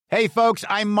Hey folks,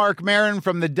 I'm Mark Maron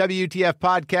from the WTF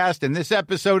Podcast, and this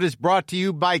episode is brought to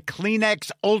you by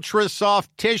Kleenex Ultra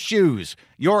Soft Tissues,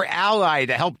 your ally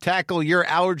to help tackle your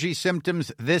allergy symptoms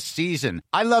this season.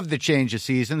 I love the change of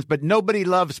seasons, but nobody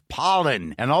loves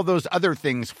pollen and all those other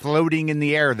things floating in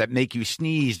the air that make you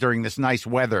sneeze during this nice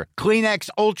weather. Kleenex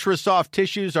Ultra Soft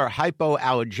Tissues are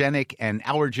hypoallergenic and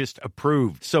allergist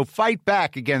approved, so fight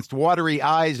back against watery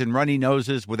eyes and runny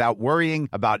noses without worrying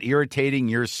about irritating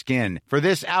your skin. For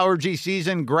this allergy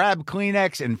season, grab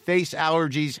Kleenex and face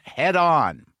allergies head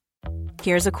on.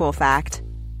 Here's a cool fact.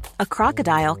 A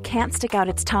crocodile can't stick out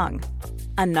its tongue.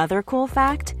 Another cool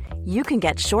fact, you can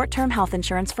get short-term health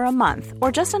insurance for a month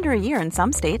or just under a year in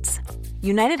some states.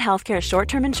 United Healthcare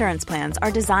short-term insurance plans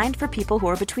are designed for people who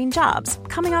are between jobs,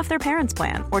 coming off their parents'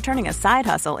 plan, or turning a side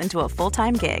hustle into a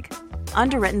full-time gig.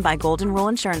 Underwritten by Golden Rule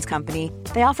Insurance Company,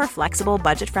 they offer flexible,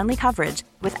 budget-friendly coverage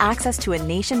with access to a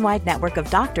nationwide network of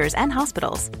doctors and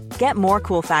hospitals. Get more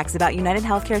cool facts about United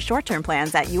Healthcare short-term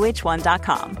plans at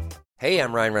uh1.com. Hey,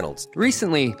 I'm Ryan Reynolds.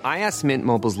 Recently, I asked Mint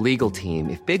Mobile's legal team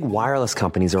if big wireless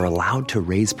companies are allowed to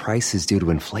raise prices due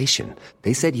to inflation.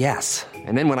 They said yes.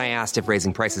 And then when I asked if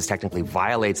raising prices technically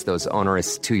violates those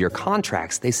onerous two-year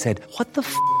contracts, they said, "What the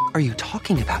f*** are you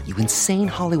talking about, you insane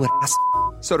Hollywood ass?"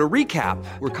 So to recap,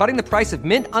 we're cutting the price of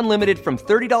Mint Unlimited from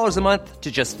 $30 a month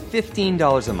to just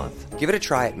 $15 a month. Give it a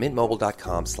try at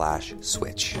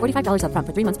mintmobile.com/switch. $45 up front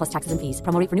for 3 months plus taxes and fees.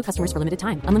 Promo rate for new customers for limited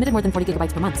time. Unlimited more than 40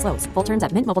 gigabytes per month. Slows full terms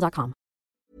at mintmobile.com.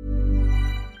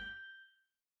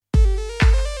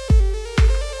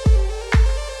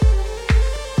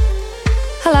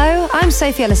 Hello, I'm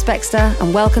Sophie Ellis-Bextor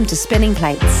and welcome to Spinning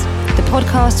Plates, the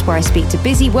podcast where I speak to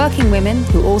busy working women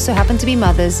who also happen to be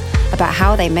mothers about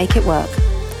how they make it work.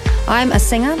 I'm a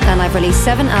singer and I've released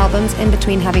 7 albums in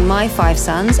between having my 5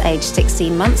 sons, aged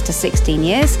 16 months to 16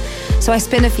 years, so I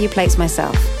spin a few plates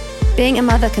myself. Being a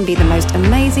mother can be the most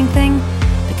amazing thing,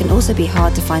 but can also be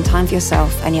hard to find time for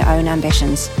yourself and your own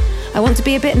ambitions. I want to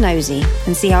be a bit nosy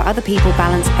and see how other people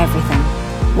balance everything.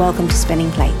 Welcome to Spinning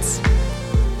Plates.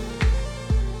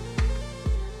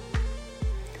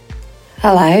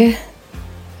 Hello.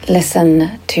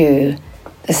 Listen to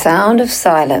the sound of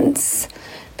silence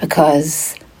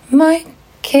because my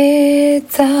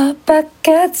kids are back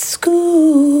at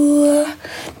school.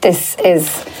 This is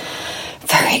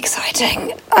very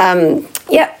exciting.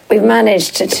 We've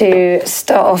managed to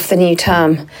start off the new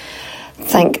term.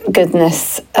 Thank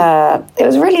goodness. It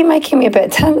was really making me a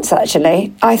bit tense,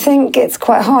 actually. I think it's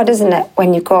quite hard, isn't it,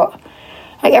 when you've got,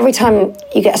 like, every time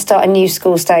you get to start a new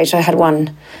school stage. I had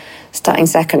one starting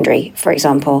secondary, for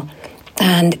example,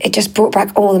 and it just brought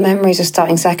back all the memories of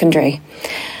starting secondary.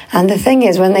 And the thing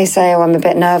is, when they say, I'm a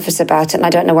bit nervous about it and I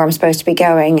don't know where I'm supposed to be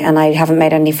going and I haven't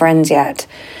made any friends yet,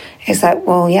 it's like,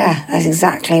 well, yeah, that's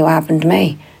exactly what happened to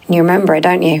me. And you remember it,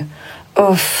 don't you?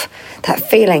 Oof, that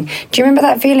feeling. Do you remember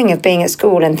that feeling of being at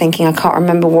school and thinking, I can't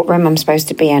remember what room I'm supposed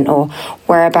to be in or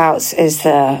whereabouts is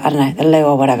the loo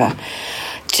or whatever?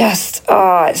 Just,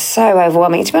 it's so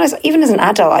overwhelming. To be honest, even as an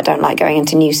adult, I don't like going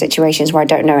into new situations where I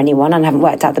don't know anyone and haven't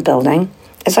worked out the building.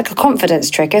 It's like a confidence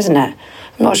trick, isn't it?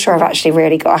 I'm not sure I've actually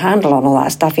really got a handle on all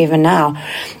that stuff even now.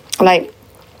 Like,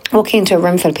 walking into a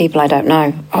room full of people I don't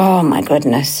know. Oh, my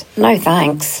goodness. No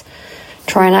thanks.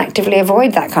 Try and actively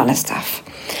avoid that kind of stuff.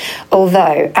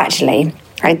 Although, actually,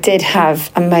 I did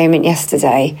have a moment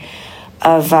yesterday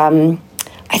of, I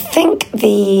think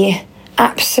the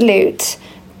absolute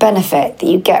benefit that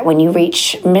you get when you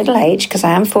reach middle age, because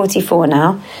I am 44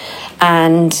 now,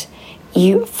 and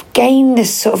you gain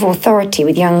this sort of authority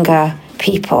with younger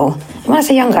people. And when I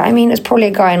say younger, I mean it's probably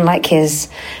a guy in like his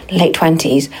late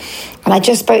 20s. And I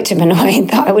just spoke to him in a way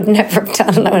that I would never have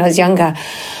done when I was younger.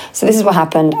 So this is what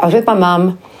happened. I was with my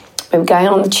mum. We were going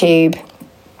on the tube.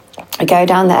 I go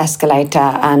down the escalator,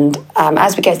 and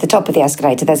as we get to the top of the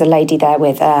escalator, there's a lady there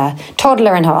with a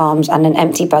toddler in her arms and an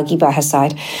empty buggy by her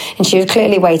side. And she was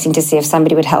clearly waiting to see if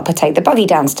somebody would help her take the buggy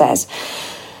downstairs.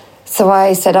 So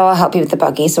I said, I'll help you with the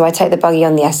buggy. So I take the buggy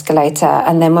on the escalator.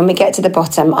 And then when we get to the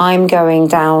bottom, I'm going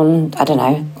down,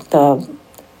 the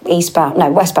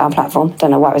westbound platform.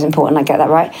 Don't know why it was important I get that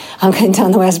right. I'm going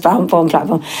down the westbound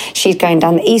platform. She's going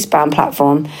down the eastbound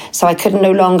platform. So I could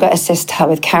no longer assist her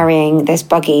with carrying this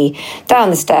buggy down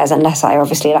the stairs unless I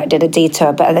obviously did a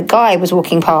detour. But the guy was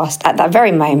walking past at that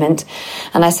very moment.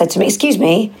 And I said to me, excuse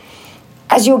me,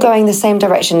 as you're going the same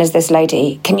direction as this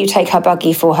lady, can you take her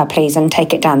buggy for her, please, and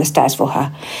take it down the stairs for her?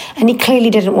 And he clearly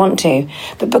didn't want to.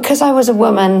 But because I was a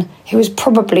woman who was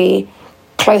probably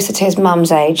closer to his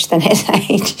mum's age than his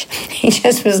age, he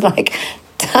just was like,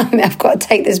 damn it, I've got to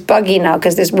take this buggy now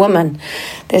because this woman,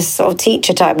 this sort of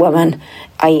teacher type woman,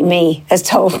 i.e. me, has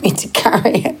told me to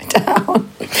carry it down.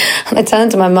 And I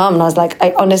turned to my mum and I was like,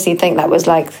 I honestly think that was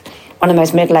like one of the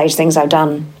most middle-aged things I've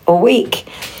done all week.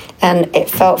 And it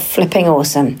felt flipping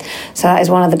awesome. So that is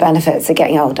one of the benefits of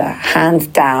getting older, hands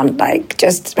down, like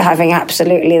just having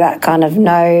absolutely that kind of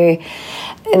no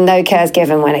cares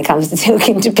given when it comes to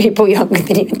talking to people younger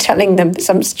than you and telling them,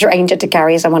 some stranger, to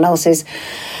carry someone else's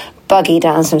buggy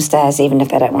down some stairs, even if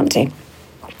they don't want to.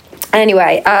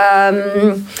 Anyway,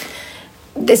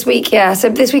 this week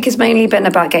has mainly been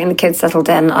about getting the kids settled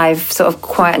in. I've sort of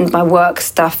quietened my work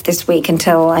stuff this week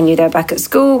until I knew they were back at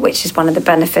school, which is one of the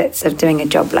benefits of doing a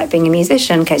job like being a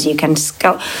musician, because you can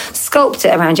sculpt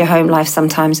it around your home life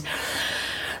sometimes.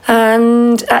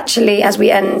 And actually, as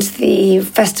we end the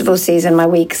festival season, my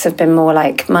weeks have been more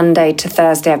like Monday to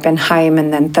Thursday I've been home,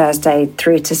 and then Thursday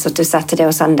through to sort of Saturday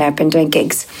or Sunday I've been doing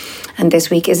gigs. And this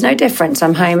week is no different. So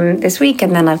I'm home this week,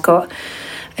 and then I've got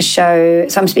a show.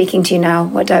 So I'm speaking to you now.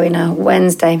 What are we now?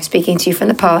 Wednesday. I'm speaking to you from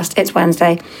the past. It's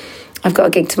Wednesday. I've got a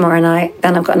gig tomorrow night.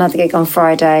 Then I've got another gig on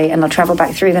Friday, and I'll travel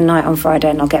back through the night on Friday,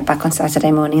 and I'll get back on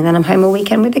Saturday morning, and then I'm home all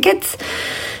weekend with the kids.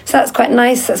 So that's quite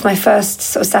nice. That's my first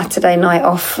sort of Saturday night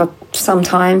off for some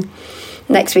time.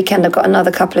 Next weekend I've got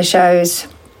another couple of shows,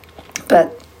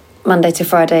 but Monday to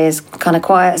Friday is kind of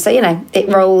quiet. So, you know, it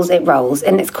rolls,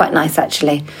 and it's quite nice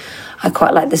actually. I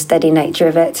quite like the steady nature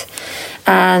of it.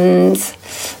 And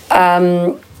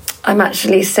I'm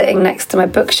actually sitting next to my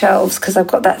bookshelves because I've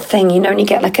got that thing, you know, when you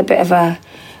get like a bit of a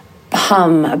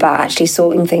hum about actually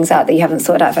sorting things out that you haven't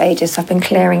sorted out for ages. So I've been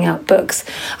clearing out books.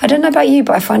 I don't know about you,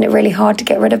 but I find it really hard to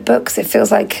get rid of books. It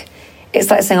feels like,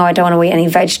 it's like saying, oh, I don't want to eat any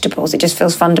vegetables. It just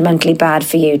feels fundamentally bad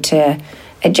for you to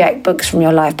eject books from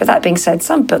your life. But that being said,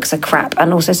 some books are crap,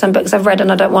 and also some books I've read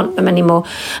and I don't want them anymore,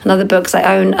 and other books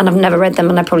I own and I've never read them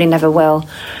and I probably never will.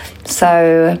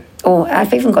 So, or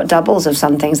I've even got doubles of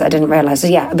some things that I didn't realise. So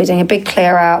yeah, I'll be doing a big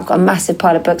clear out. I've got a massive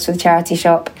pile of books for the charity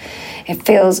shop. It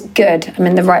feels good. I'm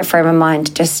in the right frame of mind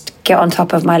to just get on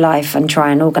top of my life and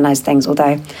try and organise things,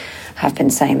 although I've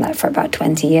been saying that for about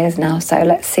 20 years now. So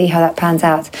let's see how that pans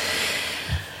out.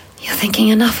 You're thinking,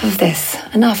 enough of this.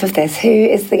 Who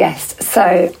is the guest?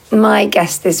 So my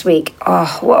guest this week,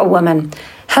 oh, what a woman.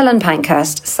 Helen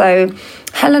Pankhurst. So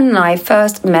Helen and I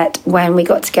first met when we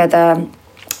got together.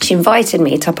 She invited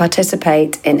me to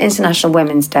participate in International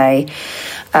Women's Day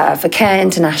for Care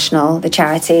International, the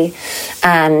charity.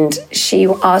 And she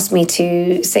asked me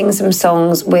to sing some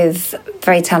songs with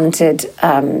very talented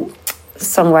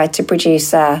songwriter,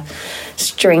 producer,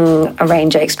 string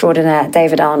arranger extraordinaire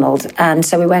David Arnold. And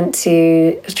so we went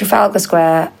to Trafalgar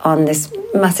Square on this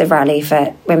massive rally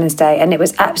for Women's Day, and it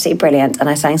was absolutely brilliant. And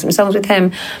I sang some songs with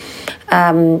him,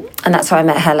 and that's how I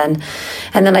met Helen.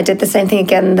 And then I did the same thing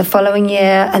again the following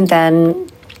year, and then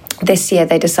this year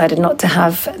they decided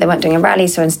they weren't doing a rally,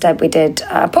 so instead we did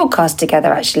a podcast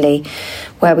together actually,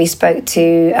 where we spoke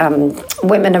to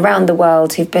women around the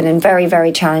world who've been in very,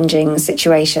 very challenging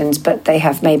situations, but they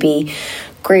have maybe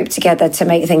grouped together to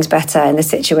make things better in the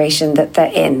situation that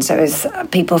they're in. So it was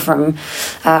people from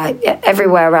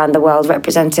everywhere around the world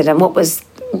represented. And what was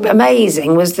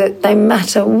amazing was that no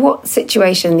matter what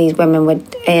situation these women were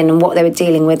in and what they were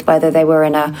dealing with, whether they were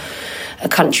in a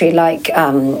country like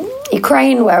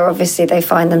Ukraine, where obviously they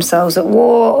find themselves at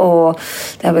war, or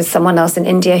there was someone else in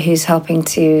India who's helping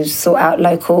to sort out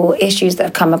local issues that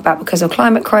have come about because of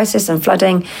climate crisis and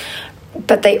flooding.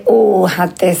 But they all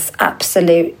had this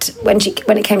absolute, when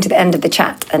it came to the end of the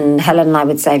chat, and Helen and I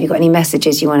would say, have you got any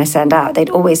messages you want to send out? They'd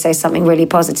always say something really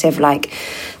positive, like,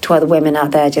 to other women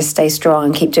out there, just stay strong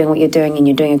and keep doing what you're doing, and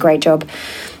you're doing a great job.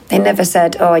 They never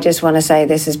said, oh, I just want to say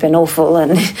this has been awful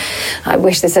and I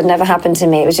wish this had never happened to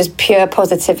me. It was just pure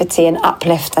positivity and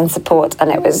uplift and support.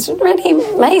 And it was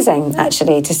really amazing,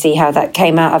 actually, to see how that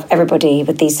came out of everybody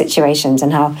with these situations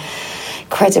and how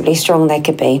incredibly strong they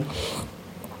could be.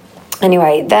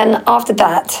 Anyway, then after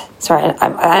that, sorry,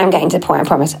 I am getting to the point, I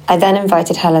promise. I then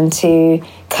invited Helen to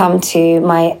come to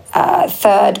my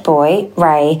third boy,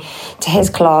 Ray, to his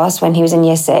class when he was in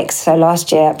year 6, so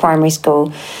last year at primary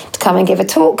school, to come and give a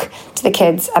talk to the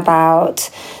kids about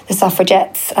the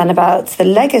suffragettes and about the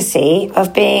legacy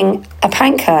of being a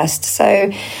Pankhurst.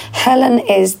 So Helen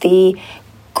is the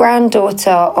granddaughter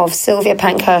of Sylvia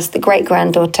Pankhurst, the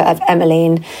great-granddaughter of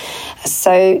Emmeline.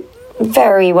 So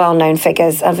very well-known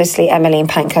figures. Obviously, Emmeline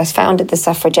Pankhurst founded the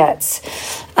suffragettes,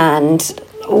 and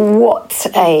what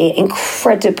a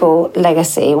incredible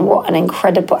legacy. What an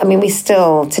incredible... I mean, we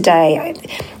still today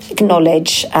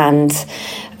acknowledge and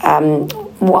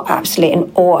what absolutely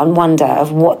in awe and wonder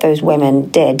of what those women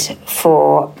did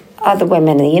for other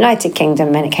women in the United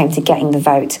Kingdom when it came to getting the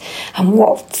vote, and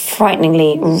what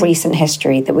frighteningly recent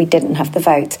history that we didn't have the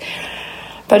vote.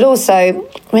 But also,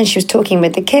 when she was talking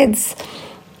with the kids,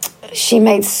 she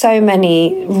made so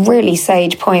many really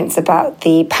sage points about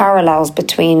the parallels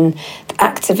between the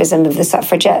activism of the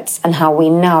suffragettes and how we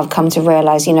now have come to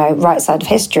realise, right side of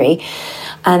history,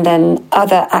 and then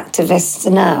other activists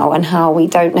now, and how we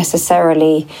don't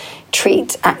necessarily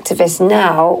treat activists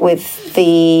now with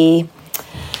the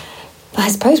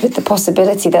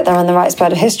possibility that they're on the right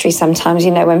side of history sometimes.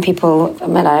 When people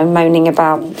moaning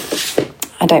about,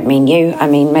 I don't mean you, I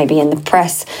mean maybe in the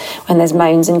press, when there's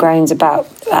moans and groans about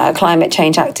climate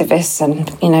change activists and,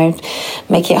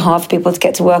 making it hard for people to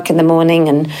get to work in the morning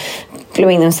and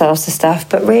gluing themselves to stuff.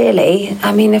 But really,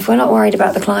 if we're not worried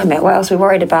about the climate, what else are we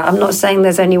worried about? I'm not saying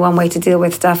there's only one way to deal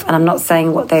with stuff, and I'm not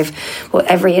saying what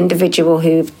every individual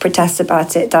who protests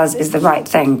about it does is the right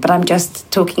thing. But I'm just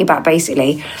talking about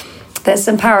basically there's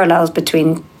some parallels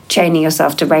between chaining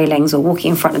yourself to railings or walking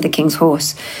in front of the king's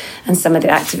horse and some of the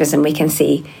activism we can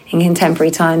see in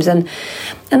contemporary times. And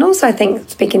also, I think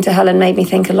speaking to Helen made me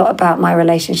think a lot about my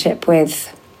relationship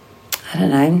with,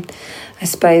 I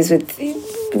suppose with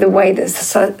the way that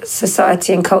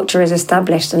society and culture is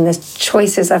established, and the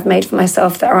choices I've made for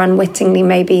myself that are unwittingly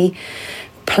maybe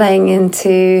playing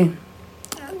into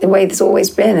the way there's always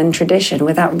been and tradition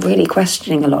without really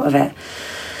questioning a lot of it.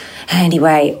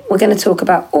 Anyway, we're going to talk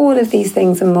about all of these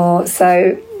things and more,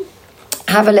 so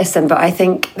have a listen. But I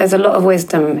think there's a lot of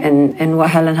wisdom in what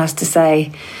Helen has to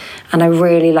say, and I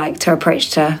really liked her approach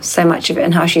to so much of it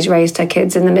and how she's raised her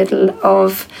kids in the middle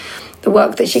of the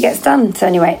work that she gets done. So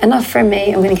anyway, enough from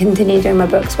me. I'm going to continue doing my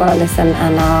books while I listen,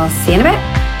 and I'll see you in a bit.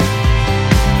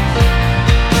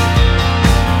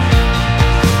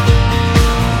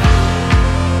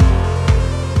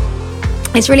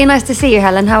 It's really nice to see you,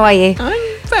 Helen. How are you? I'm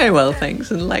very well,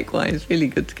 thanks, and likewise. Really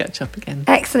good to catch up again.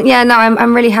 Excellent. Yeah, no,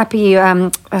 I'm really happy you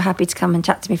are happy to come and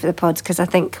chat to me for the pod, because I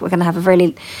think we're going to have a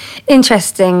really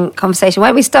interesting conversation. Why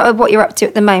don't we start with what you're up to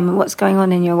at the moment? What's going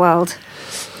on in your world?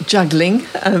 Juggling,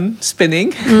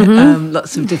 spinning,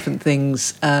 lots of different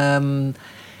things.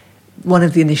 One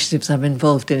of the initiatives I'm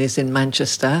involved in is in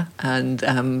Manchester, and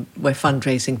we're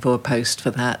fundraising for a post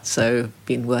for that, so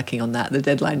been working on that. The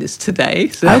deadline is today,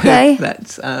 so okay.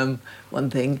 That's one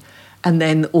thing. And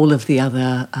then all of the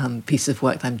other pieces of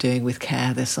work that I'm doing with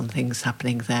CARE, there's some things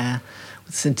happening there.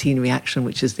 With Centenary Action,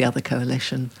 which is the other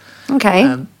coalition.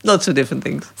 Okay. Lots of different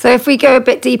things. So if we go a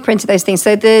bit deeper into those things,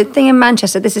 so the thing in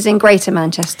Manchester, this is in Greater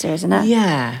Manchester, isn't it?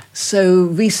 Yeah. So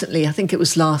recently, I think it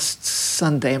was last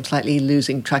Sunday, I'm slightly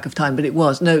losing track of time, but it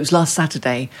was last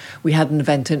Saturday, we had an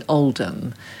event in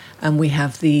Oldham. And we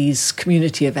have these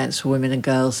community events for women and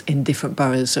girls in different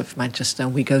boroughs of Manchester,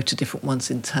 and we go to different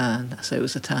ones in turn. So it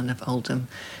was a turn of Oldham,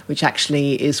 which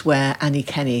actually is where Annie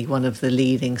Kenney, one of the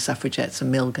leading suffragettes, a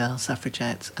mill girl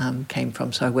suffragette, came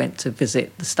from. So I went to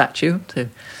visit the statue to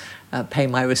pay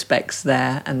my respects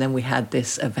there. And then we had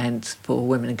this event for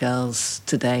women and girls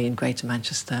today in Greater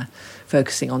Manchester,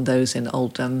 focusing on those in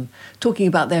Oldham, talking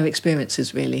about their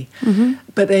experiences, really. Mm-hmm.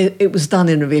 But it was done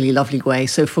in a really lovely way.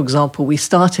 So, for example, we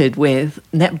started with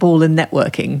netball and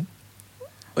networking,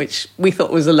 which we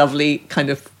thought was a lovely kind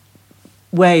of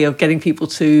way of getting people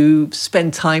to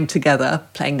spend time together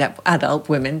playing adult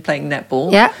women playing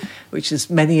netball, yeah, which is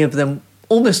many of them,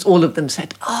 almost all of them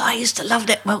said, I used to love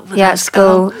netball. Yeah, at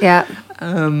school, yeah.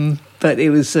 But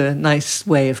it was a nice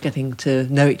way of getting to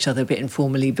know each other a bit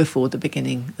informally before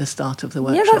the start of the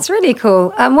workshop. Yeah, that's really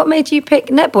cool. What made you pick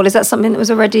netball? Is that something that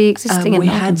was already existing? We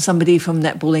had somebody from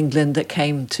Netball England that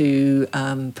came to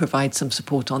provide some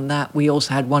support on that. We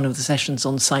also had one of the sessions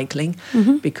on cycling,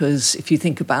 because if you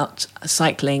think about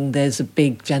cycling, there's a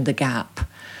big gender gap.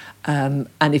 And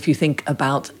if you think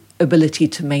about ability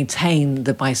to maintain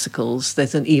the bicycles,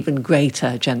 there's an even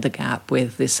greater gender gap,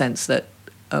 with this sense that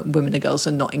women and girls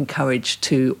are not encouraged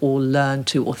to or learn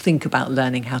to or think about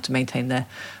learning how to maintain their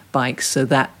bikes. So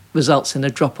that results in a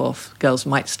drop-off. Girls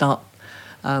might start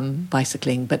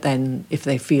bicycling, but then if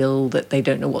they feel that they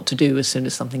don't know what to do as soon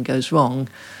as something goes wrong,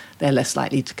 they're less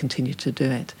likely to continue to do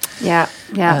it. Yeah,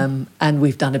 yeah. And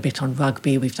we've done a bit on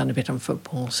rugby, we've done a bit on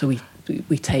football, so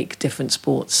we take different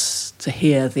sports to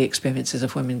hear the experiences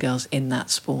of women and girls in that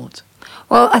sport.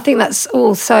 Well, I think that's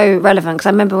all so relevant, because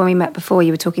I remember when we met before,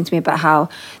 you were talking to me about how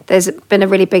there's been a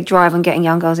really big drive on getting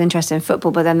young girls interested in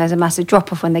football, but then there's a massive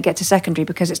drop-off when they get to secondary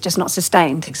because it's just not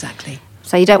sustained. Exactly.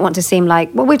 So you don't want to seem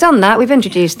like, well, we've done that, we've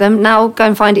introduced them, now go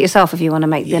and find it yourself if you want to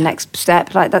make the next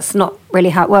step. Like, that's not really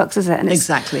how it works, is it? And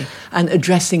exactly. And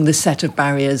addressing the set of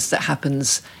barriers that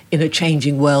happens in a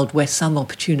changing world where some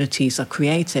opportunities are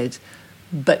created,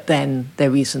 but then there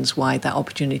are reasons why that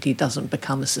opportunity doesn't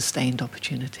become a sustained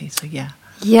opportunity. So, yeah.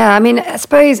 Yeah, I mean, I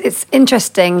suppose it's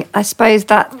interesting. I suppose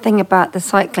that thing about the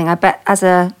cycling, I bet as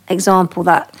an example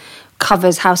that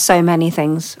covers how so many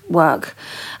things work.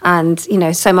 And, you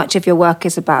know, so much of your work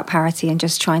is about parity and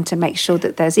just trying to make sure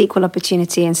that there's equal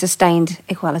opportunity and sustained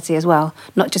equality as well,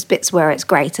 not just bits where it's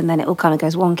great and then it all kind of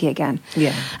goes wonky again.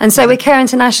 Yeah. And so with Care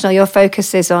International, your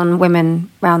focus is on women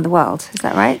around the world. Is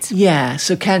that right? Yeah,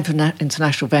 so Care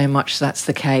International, very much that's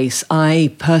the case.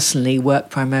 I personally work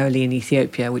primarily in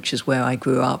Ethiopia, which is where I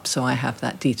grew up, so I have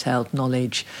that detailed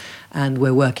knowledge. And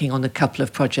we're working on a couple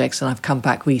of projects, and I've come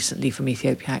back recently from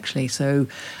Ethiopia, actually. So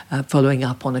following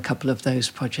up on a couple of those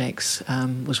projects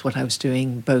was what I was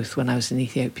doing, both when I was in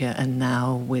Ethiopia and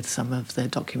now with some of the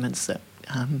documents that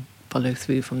follow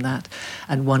through from that.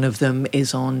 And one of them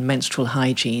is on menstrual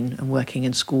hygiene and working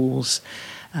in schools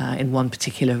in one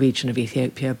particular region of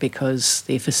Ethiopia, because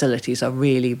the facilities are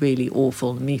really, really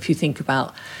awful. I mean, if you think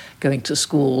about going to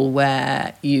school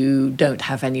where you don't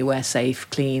have anywhere safe,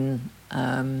 clean,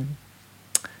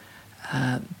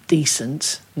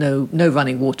 decent, no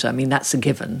running water. I mean, that's a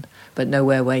given, but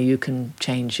nowhere where you can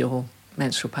change your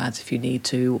menstrual pads if you need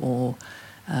to, or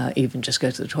even just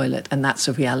go to the toilet. And that's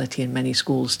a reality in many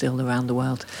schools still around the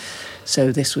world.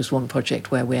 So this was one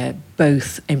project where we're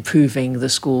both improving the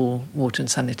school water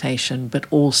and sanitation, but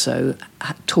also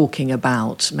talking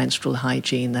about menstrual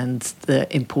hygiene and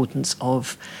the importance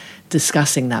of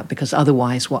discussing that, because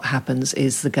otherwise what happens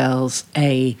is the girls,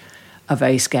 are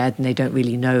very scared and they don't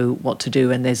really know what to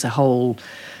do, and there's a whole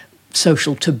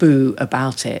social taboo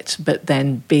about it. But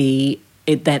then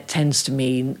that tends to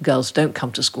mean girls don't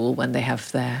come to school when they have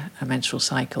their menstrual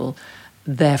cycle.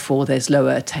 Therefore, there's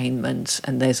lower attainment,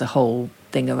 and there's a whole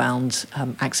thing around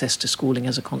access to schooling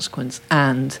as a consequence.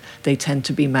 And they tend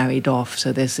to be married off.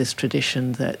 So there's this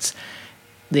tradition that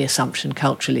the assumption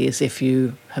culturally is if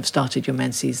you have started your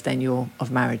menses, then you're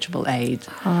of marriageable age.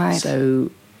 All right. So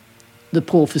the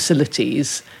poor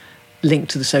facilities linked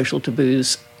to the social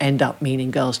taboos end up meaning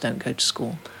girls don't go to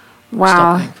school. Wow.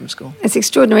 Stop going from school. It's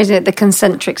extraordinary, isn't it? The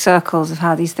concentric circles of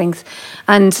how these things,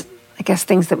 and I guess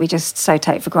things that we just so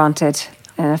take for granted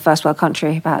in a first world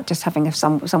country, about just having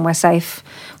somewhere safe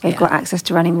where you've got access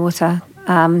to running water.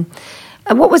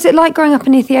 And what was it like growing up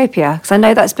in Ethiopia? Because I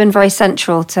know that's been very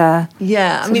central to...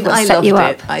 Yeah, I mean, I loved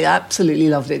it. I absolutely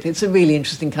loved it. It's a really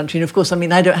interesting country. And of course, I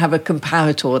mean, I don't have a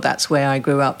comparator. That's where I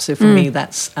grew up. So for me,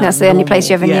 that's the only place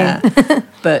you ever knew.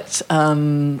 But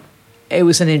it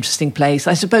was an interesting place.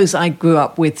 I suppose I grew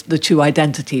up with the two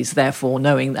identities, therefore,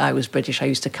 knowing that I was British. I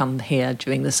used to come here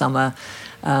during the summer.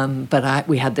 But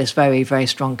we had this very, very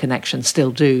strong connection,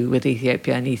 still do, with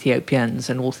Ethiopia and Ethiopians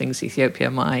and all things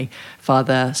Ethiopia. My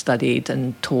father studied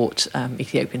and taught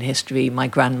Ethiopian history. My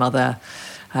grandmother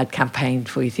had campaigned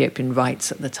for Ethiopian rights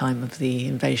at the time of the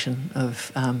invasion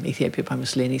of Ethiopia by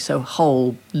Mussolini. So a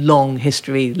whole long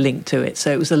history linked to it.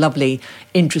 So it was a lovely,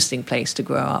 interesting place to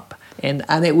grow up in.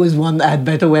 And it was one that had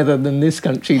better weather than this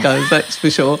country does, that's for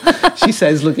sure. She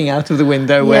says, looking out of the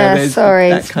window where there's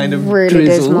that kind of really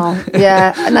drizzle. Dismal.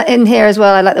 Yeah, and in here as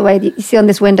well, I like the way you see on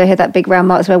this window here, that big round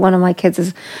marks where one of my kids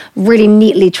has really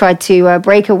neatly tried to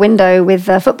break a window with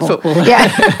football.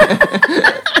 Yeah.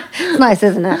 It's nice,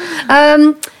 isn't it?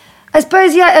 I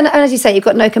suppose, yeah, and as you say, you've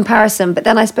got no comparison, but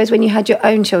then I suppose when you had your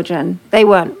own children, they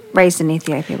weren't raised in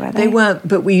Ethiopia, were they? They weren't,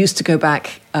 but we used to go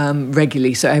back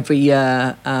regularly. So every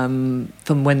year,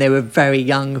 from when they were very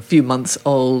young, a few months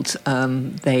old,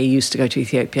 they used to go to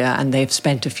Ethiopia, and they've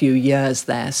spent a few years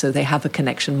there. So they have a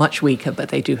connection, much weaker, but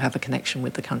they do have a connection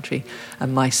with the country.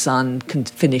 And my son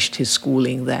finished his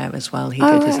schooling there as well. He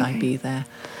did his IB there.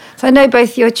 So I know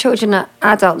both your children are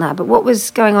adult now, but what was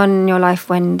going on in your life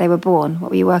when they were born? What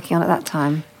were you working on at that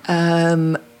time?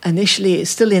 Initially,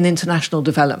 it's still in international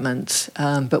development,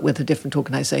 but with a different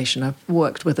organisation. I've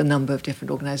worked with a number of different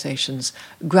organisations.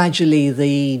 Gradually,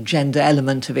 the gender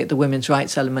element of it, the women's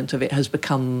rights element of it, has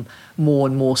become more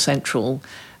and more central,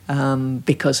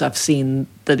 because I've seen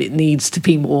that it needs to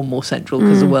be more and more central,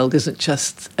 because the world isn't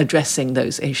just addressing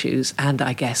those issues. And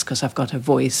I guess because I've got a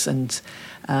voice and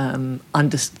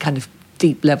kind of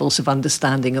deep levels of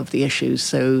understanding of the issues,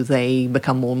 so they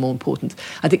become more and more important.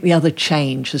 I think the other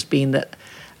change has been that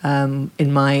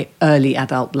in my early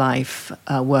adult life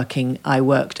I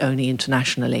worked only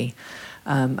internationally,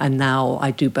 and now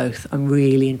I do both. I'm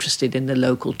really interested in the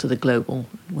local to the global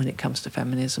when it comes to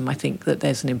feminism. I think that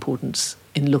there's an importance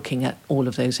in looking at all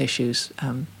of those issues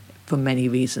for many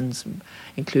reasons,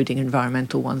 including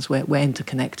environmental ones. We're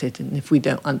interconnected, and if we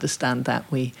don't understand that,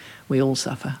 we all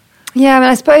suffer. Yeah, I mean,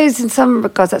 I suppose in some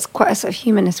regards that's quite a sort of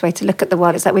humanist way to look at the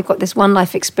world. It's like we've got this one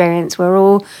life experience. We're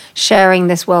all sharing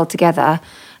this world together.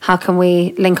 How can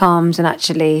we link arms and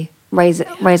actually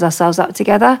raise ourselves up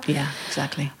together. Yeah,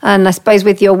 exactly. And I suppose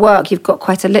with your work, you've got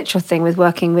quite a literal thing with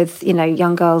working with,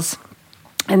 young girls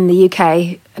in the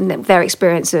UK and their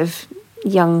experience of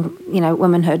young,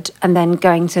 womanhood, and then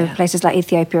going to places like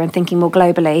Ethiopia and thinking more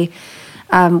globally,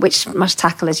 which must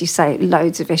tackle, as you say,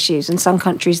 loads of issues in some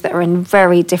countries that are in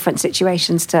very different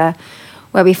situations to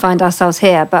where we find ourselves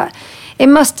here. But it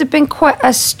must have been quite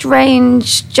a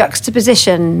strange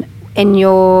juxtaposition in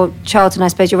your childhood, I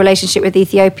suppose, your relationship with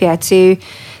Ethiopia, to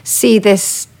see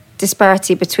this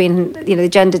disparity between, the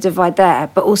gender divide there,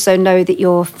 but also know that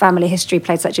your family history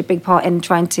played such a big part in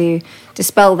trying to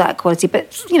dispel that equality.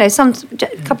 But,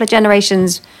 a couple of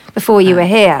generations before you were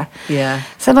here. Yeah.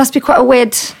 So it must be quite a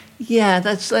weird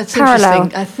that's parallel.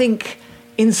 Interesting. I think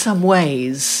in some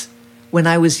ways, when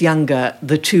I was younger,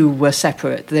 the two were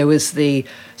separate. There was the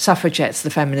suffragettes, the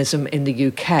feminism in the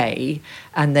UK,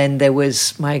 and then there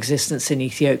was my existence in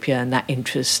Ethiopia and that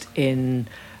interest in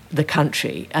the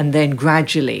country. And then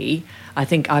gradually, I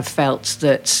think I've felt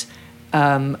that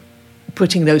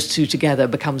putting those two together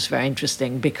becomes very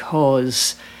interesting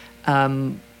because,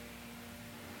 for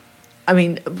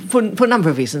a number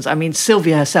of reasons.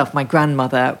 Sylvia herself, my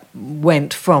grandmother,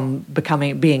 went from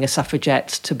being a suffragette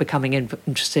to becoming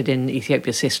interested in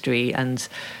Ethiopia's history and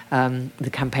the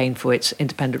campaign for its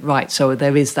independent rights. So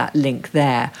there is that link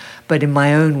there. But in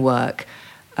my own work,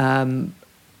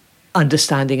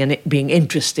 understanding and being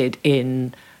interested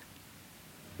in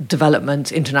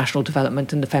development, international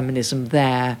development and the feminism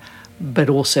there, but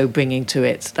also bringing to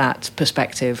it that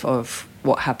perspective of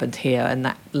what happened here and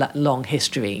that long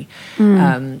history,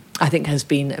 I think has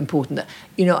been important.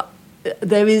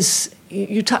 There is,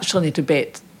 you touched on it a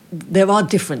bit, there are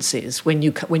differences when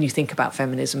you think about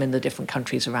feminism in the different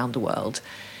countries around the world.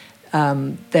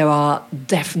 There are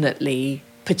definitely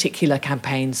particular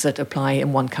campaigns that apply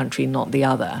in one country, not the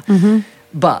other. Mm-hmm.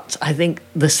 But I think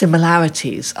the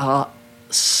similarities are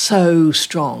so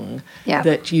strong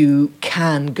that you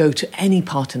can go to any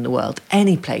part in the world,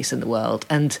 any place in the world,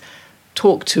 and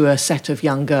talk to a set of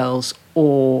young girls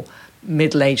or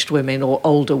middle-aged women or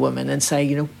older women and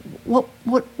say,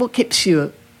 what keeps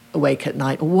you awake at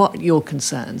night, or what are your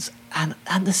concerns?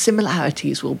 And the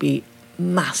similarities will be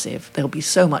massive. They'll be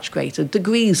so much greater.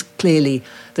 Degrees, clearly,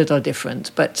 that are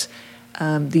different, but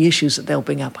the issues that they'll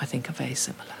bring up, I think, are very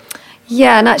similar.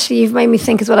 Yeah, and actually you've made me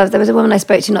think as well. There was a woman I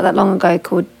spoke to not that long ago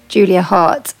called Julia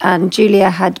Hart, and Julia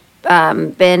had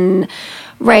been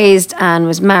raised and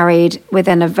was married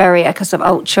within a very sort of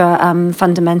ultra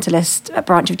fundamentalist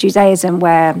branch of Judaism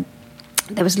where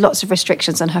there was lots of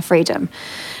restrictions on her freedom.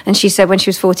 And she said when she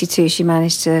was 42, she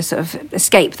managed to sort of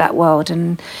escape that world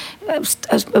and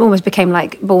almost became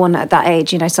like born at that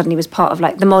age, suddenly was part of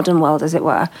like the modern world, as it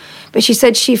were. But she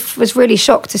said she was really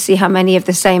shocked to see how many of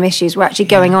the same issues were actually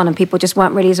going on and people just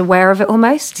weren't really as aware of it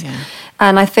almost. Yeah.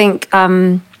 And I think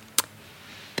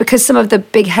because some of the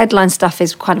big headline stuff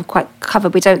is kind of quite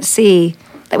covered, we don't see,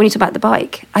 like when you talk about the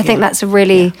bike, I think that's a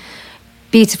really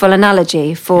beautiful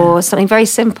analogy for something very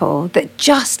simple that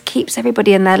just keeps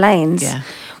everybody in their lanes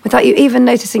without you even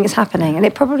noticing it's happening. And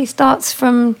it probably starts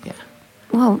from,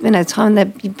 time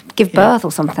that you give birth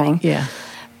or something. Yeah.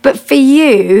 But for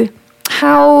you,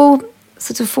 how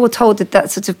sort of foretold did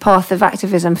that sort of path of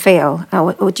activism feel?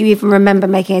 Or do you even remember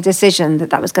making a decision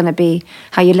that was going to be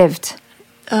how you lived?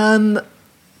 The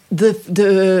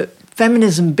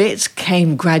feminism bit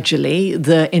came gradually.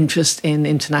 The interest in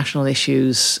international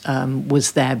issues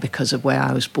was there because of where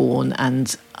I was born.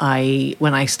 And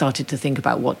when I started to think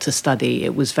about what to study,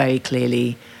 it was very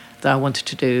clearly that I wanted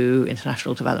to do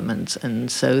international development.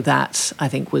 And so that, I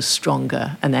think, was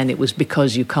stronger. And then it was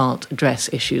because you can't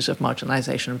address issues of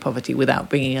marginalisation and poverty without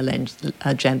bringing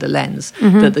a gender lens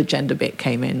that the gender bit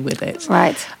came in with it.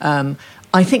 Right.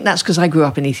 I think that's because I grew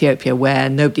up in Ethiopia where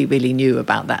nobody really knew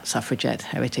about that suffragette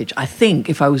heritage. I think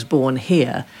if I was born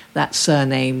here, that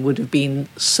surname would have been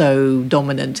so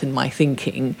dominant in my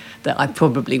thinking that I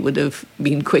probably would have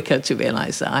been quicker to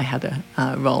realise that I had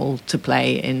a role to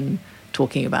play in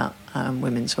talking about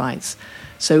women's rights.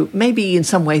 So maybe in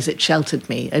some ways it sheltered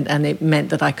me and it meant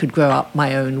that I could grow up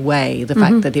my own way, the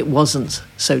fact that it wasn't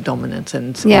so dominant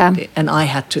and I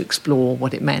had to explore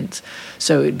what it meant.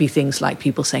 So it'd be things like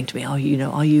people saying to me, are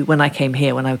you, when I came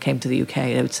to the UK,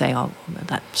 they would say,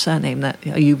 that surname,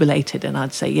 are you related? And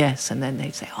I'd say yes. And then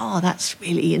they'd say, that's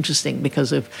really interesting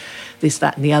because of this,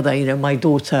 that and the other. My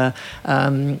daughter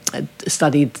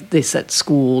studied this at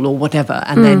school or whatever.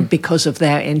 And then because of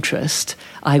their interest,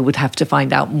 I would have to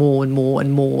find out more and more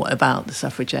and more about the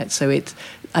suffragettes. So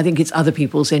I think it's other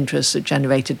people's interests that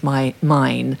generated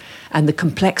mine, and the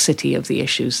complexity of the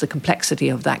issues, the complexity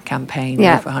of that campaign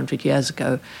over 100 years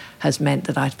ago has meant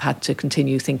that I've had to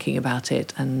continue thinking about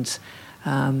it and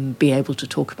be able to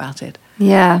talk about it.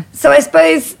 Yeah. So I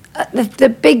suppose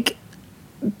the big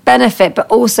benefit, but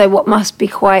also what must be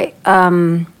quite,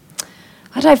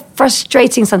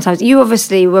 frustrating sometimes. You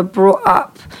obviously were brought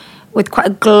up with quite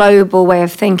a global way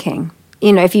of thinking.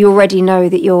 You know, if you already know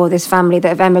that you're this family that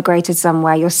have emigrated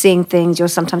somewhere, you're seeing things, you're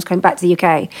sometimes coming back to the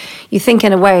UK, you think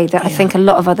in a way that I think a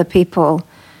lot of other people,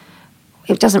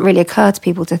 it doesn't really occur to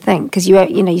people to think, because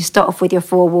you start off with your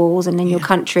four walls and in your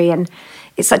country, and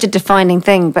it's such a defining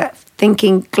thing, but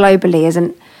thinking globally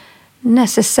isn't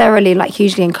necessarily like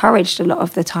hugely encouraged a lot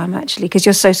of the time, actually, because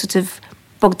you're so sort of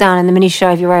bogged down in the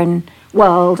minutiae of your own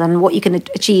world and what you can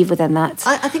achieve within that.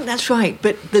 I think that's right,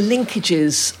 but the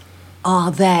linkages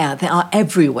are there. They are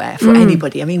everywhere for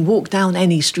anybody. I mean, walk down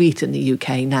any street in the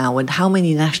UK now, and how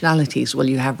many nationalities will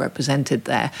you have represented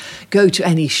there? Go to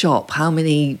any shop, how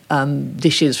many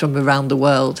dishes from around the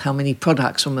world, how many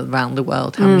products from around the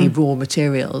world, how many raw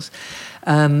materials.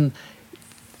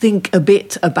 Think a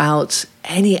bit about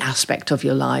any aspect of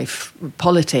your life,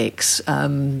 politics,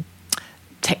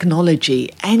 technology,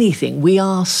 anything. We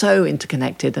are so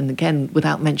interconnected, and again,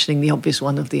 without mentioning the obvious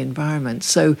one of the environment.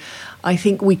 So I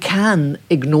think we can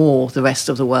ignore the rest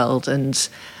of the world and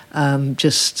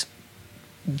just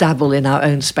dabble in our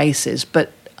own spaces.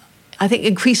 But I think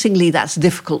increasingly that's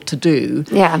difficult to do.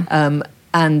 Yeah.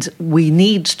 And we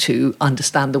need to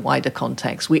understand the wider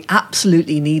context. We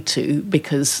absolutely need to,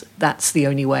 because that's the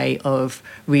only way of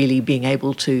really being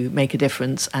able to make a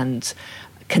difference and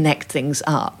connect things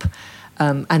up.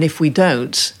 And if we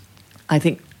don't, I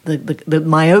think the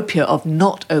myopia of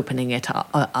not opening it up,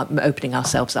 opening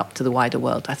ourselves up to the wider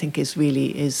world, I think is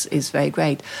very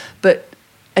great. But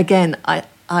again,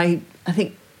 I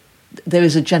think there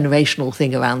is a generational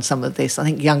thing around some of this. I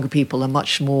think younger people are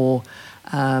much more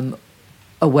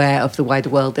aware of the wider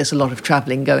world. There's a lot of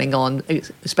travelling going on,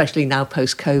 especially now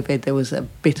post-COVID. There was a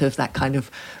bit of that kind of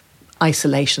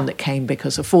isolation that came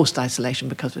forced isolation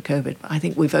because of COVID. But I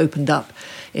think we've opened up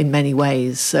in many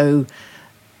ways. So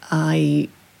I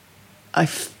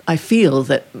feel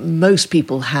that most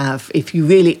people have, if you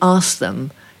really ask them,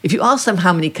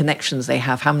 how many connections they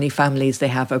have, how many families they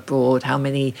have abroad, how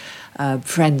many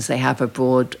friends they have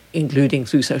abroad, including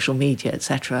through social media,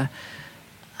 etc.,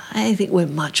 I think we're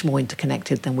much more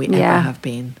interconnected than we ever have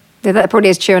been. Yeah, that probably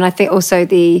is true. And I think also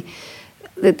the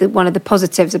one of the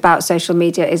positives about social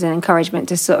media is an encouragement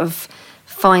to sort of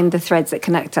find the threads that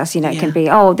connect us. You know, it can be,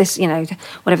 this,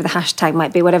 whatever the hashtag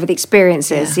might be, whatever the experience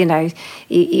is,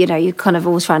 you're kind of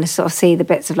always trying to sort of see the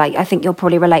bits of like, I think you'll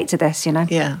probably relate to this,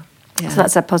 Yeah. So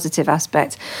that's a positive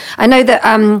aspect. I know that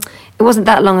it wasn't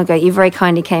that long ago you very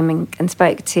kindly came and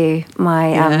spoke to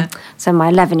my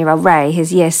my 11-year-old Ray,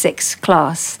 his year 6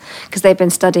 class, because they've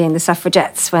been studying the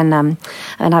suffragettes when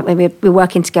we were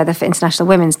working together for International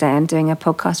Women's Day and doing a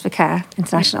podcast for Care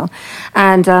International,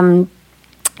 and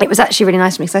it was actually really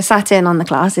nice for me because I sat in on the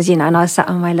class, as you know, and I was sat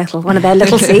on one of their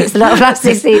little seats, the little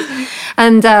plastic seats.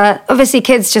 And obviously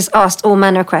kids just asked all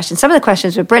manner of questions. Some of the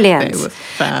questions were brilliant. They were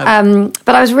fab.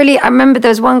 But I remember there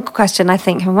was one question, I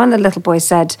think, and one of the little boys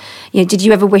said, did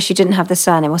you ever wish you didn't have the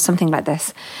surname or something like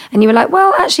this? And you were like,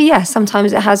 well, actually, yes,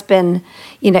 sometimes it has been,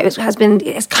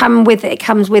 it's come with it, it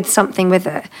comes with something with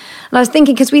it. And I was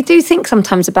thinking, because we do think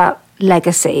sometimes about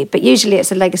legacy, but usually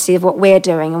it's a legacy of what we're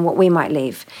doing and what we might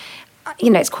leave.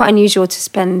 It's quite unusual to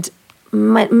spend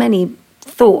many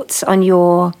thoughts on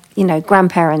your,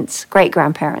 grandparents,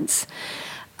 great-grandparents.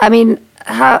 I mean,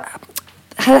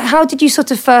 how did you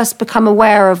sort of first become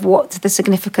aware of what the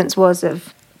significance was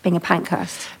of being a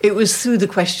Pankhurst? It was through the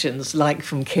questions, like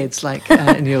from kids, like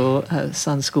in your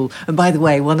son's school. And by the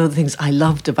way, one of the things I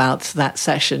loved about that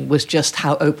session was just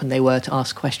how open they were to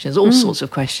ask questions, all sorts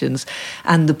of questions.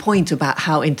 And the point about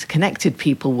how interconnected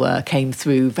people were came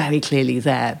through very clearly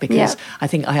there, because I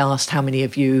think I asked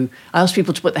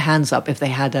people to put their hands up if they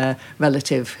had a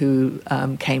relative who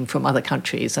came from other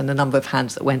countries, and the number of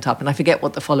hands that went up. And I forget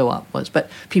what the follow-up was, but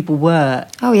people were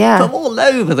from all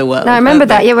over the world. No, I remember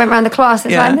that. You went around the class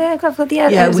and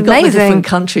it was we amazing. got the different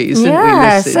countries, didn't we?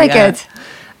 Listed?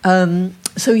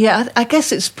 So good. I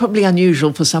guess it's probably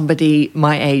unusual for somebody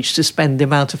my age to spend the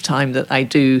amount of time that I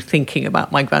do thinking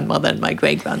about my grandmother and my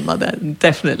great-grandmother,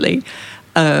 definitely.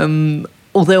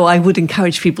 Although I would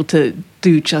encourage people to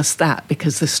do just that,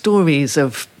 because the stories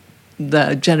of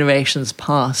the generations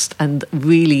past and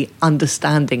really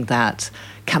understanding that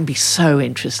can be so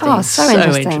interesting. Oh, so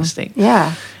interesting.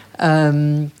 Yeah.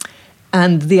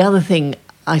 And the other thing,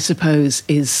 I suppose,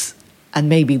 is and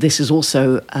maybe this is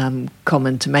also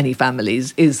common to many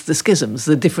families, is the schisms,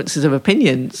 the differences of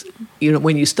opinions,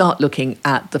 when you start looking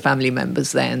at the family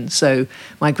members then. So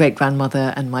my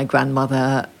great-grandmother and my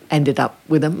grandmother ended up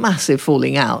with a massive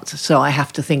falling out. So I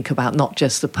have to think about not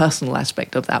just the personal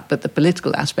aspect of that, but the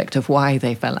political aspect of why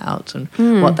they fell out and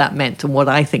what that meant and what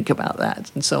I think about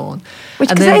that and so on.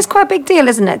 Because that is quite a big deal,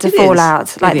 isn't it, to fall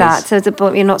out like that? So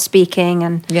you're not speaking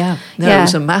and... It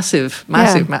was a massive,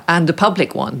 and a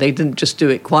public one. They didn't just do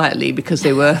it quietly because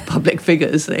they were public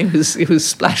figures. It was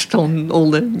splashed on all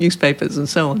the newspapers and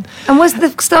so on. And was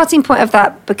the starting point of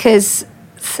that because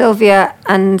Sylvia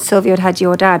had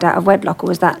your dad out of wedlock, or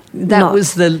was that not?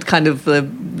 Was the kind of the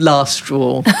last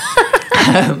straw.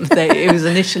 It was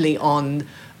initially on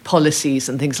policies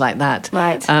and things like that.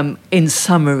 Right. In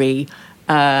summary,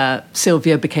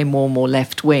 Sylvia became more and more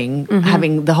left-wing,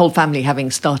 having the whole family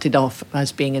having started off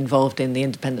as being involved in the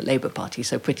Independent Labour Party,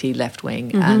 so pretty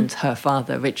left-wing, and her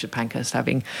father, Richard Pankhurst,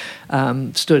 having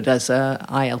stood as a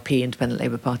ILP, Independent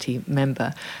Labour Party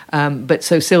member. But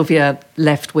so Sylvia,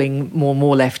 left-wing,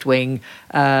 more left-wing,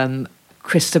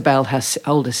 Christabel, her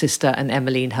older sister, and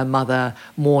Emmeline, her mother,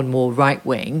 more and more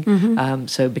right-wing,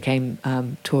 so became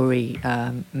Tory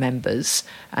members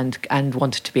and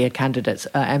wanted to be a candidate.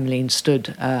 Emmeline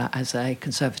stood as a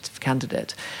Conservative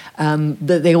candidate.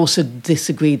 They also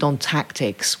disagreed on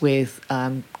tactics, with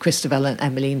Christabel and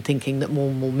Emmeline thinking that more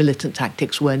and more militant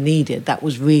tactics were needed. That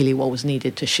was really what was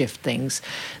needed to shift things.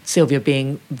 Sylvia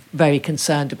being very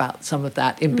concerned about some of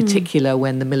that, in particular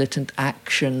when the militant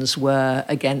actions were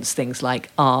against things like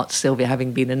art, Sylvia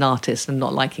having been an artist and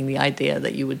not liking the idea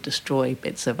that you would destroy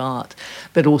bits of art,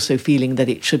 but also feeling that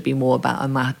it should be more about a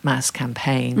mass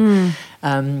campaign.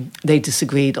 They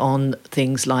disagreed on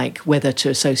things like whether to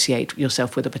associate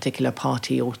yourself with a particular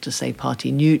party or to say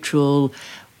party neutral,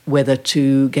 whether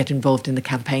to get involved in the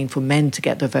campaign for men to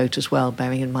get the vote as well,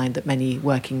 bearing in mind that many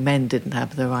working men didn't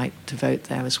have the right to vote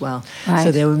there as well. Right.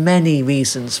 So there were many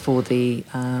reasons for the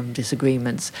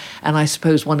disagreements. And I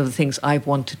suppose one of the things I've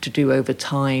wanted to do over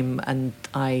time, and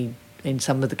in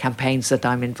some of the campaigns that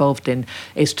I'm involved in,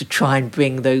 is to try and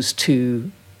bring those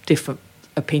two different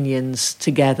opinions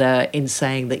together in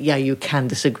saying that, you can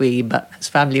disagree, but as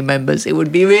family members, it would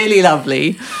be really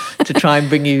lovely to try and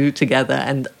bring you together.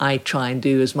 And I try and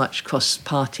do as much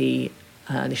cross-party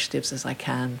initiatives as I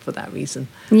can for that reason.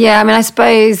 Yeah, I mean, I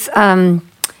suppose in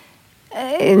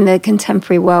the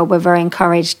contemporary world, we're very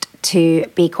encouraged to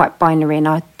be quite binary in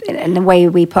the way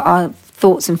we put our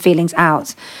thoughts and feelings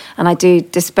out. And I do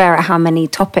despair at how many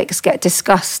topics get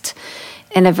discussed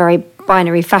in a very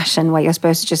binary fashion, where you're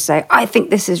supposed to just say, I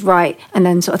think this is right, and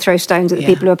then sort of throw stones at the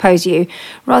people who oppose you,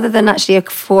 rather than actually a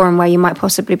forum where you might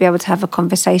possibly be able to have a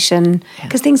conversation,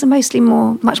 because things are mostly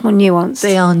much more nuanced.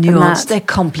 They are nuanced. They're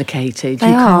complicated. You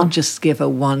can't just give a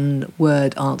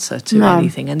one-word answer to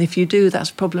anything, and if you do,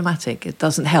 that's problematic. It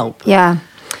doesn't help. Yeah,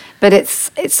 but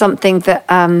it's something that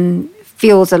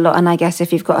fuels a lot, and I guess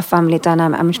if you've got a family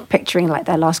dynamic, I'm picturing like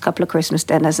their last couple of Christmas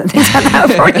dinners and things like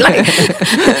that. Probably like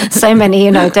so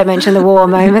many, don't mention the war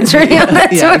moments really on there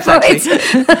to avoid.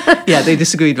 Yeah, they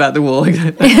disagreed about the war.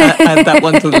 Add that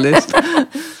one to the list.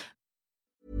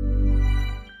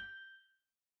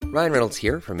 Ryan Reynolds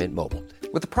here from Mint Mobile.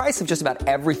 With the price of just about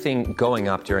everything going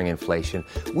up during inflation,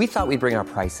 we thought we'd bring our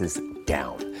prices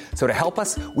down. So to help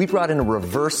us, we brought in a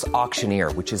reverse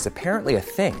auctioneer, which is apparently a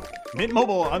thing. Mint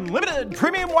Mobile Unlimited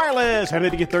Premium Wireless. How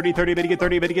to get 30, 30, how to get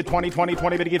 30, how to get 20, 20,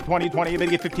 20, how to get 20, 20, how to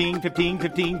get 15, 15,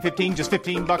 15, 15, just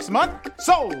 $15 a month?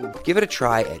 Sold! Give it a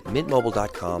try at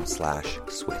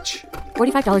mintmobile.com/switch.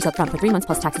 $45 up front for 3 months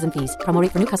plus taxes and fees. Promo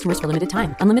rate for new customers for limited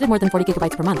time. Unlimited more than 40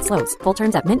 gigabytes per month. Slows full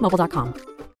terms at mintmobile.com.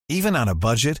 Even on a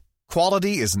budget,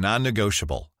 quality is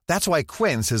non-negotiable. That's why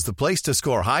Quince is the place to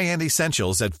score high-end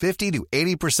essentials at 50 to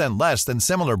 80% less than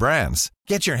similar brands.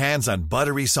 Get your hands on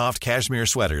buttery soft cashmere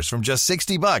sweaters from just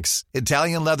 $60,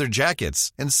 Italian leather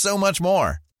jackets, and so much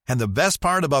more. And the best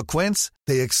part about Quince,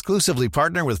 they exclusively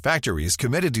partner with factories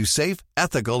committed to safe,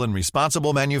 ethical, and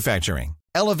responsible manufacturing.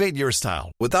 Elevate your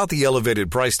style without the elevated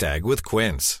price tag with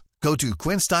Quince. Go to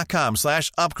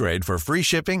quince.com/upgrade for free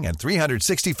shipping and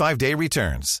 365-day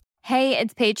returns. Hey,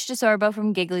 it's Paige DeSorbo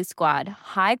from Giggly Squad.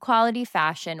 High quality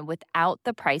fashion without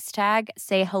the price tag.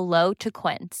 Say hello to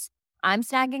Quince. I'm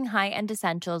snagging high-end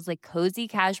essentials like cozy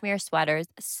cashmere sweaters,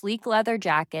 sleek leather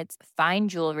jackets, fine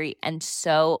jewelry, and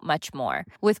so much more.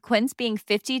 With Quince being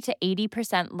 50 to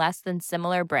 80% less than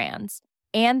similar brands.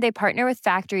 And they partner with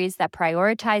factories that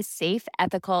prioritize safe,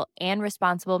 ethical, and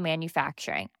responsible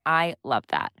manufacturing. I love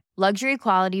that. Luxury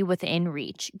quality within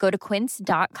reach. Go to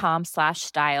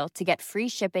quince.com/style to get free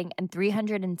shipping and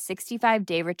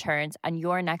 365-day returns on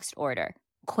your next order.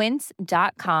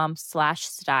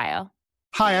 Quince.com/style.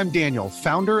 Hi, I'm Daniel,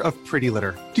 founder of Pretty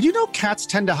Litter. Did you know cats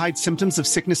tend to hide symptoms of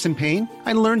sickness and pain?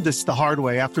 I learned this the hard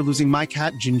way after losing my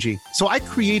cat, Gingy. So I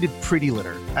created Pretty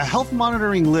Litter, a health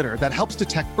monitoring litter that helps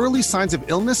detect early signs of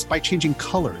illness by changing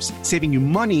colors, saving you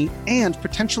money and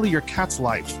potentially your cat's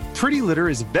life. Pretty Litter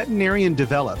is veterinarian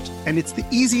developed, and it's the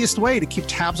easiest way to keep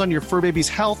tabs on your fur baby's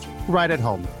health right at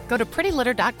home. Go to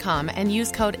prettylitter.com and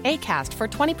use code ACAST for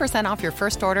 20% off your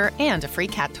first order and a free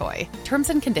cat toy. Terms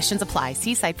and conditions apply.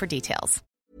 See site for details.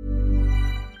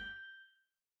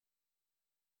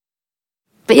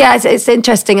 But yeah, it's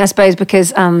interesting, I suppose,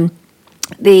 because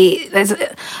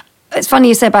it's funny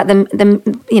you say about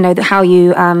how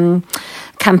you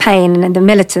campaign and the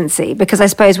militancy, because I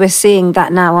suppose we're seeing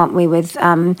that now, aren't we, with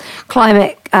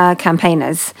climate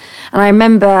campaigners. And I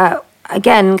remember,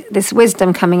 again, this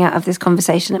wisdom coming out of this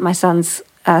conversation at my son's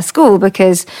school,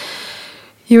 because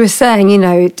you were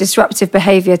saying, disruptive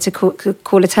behaviour to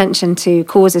call attention to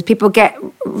causes. People get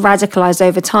radicalised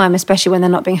over time, especially when they're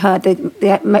not being heard.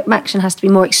 The action has to be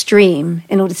more extreme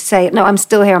in order to say, no, I'm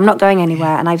still here, I'm not going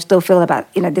anywhere, and I still feel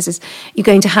about, this is, you're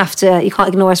going to have to, you can't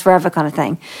ignore us forever kind of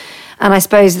thing. And I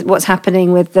suppose what's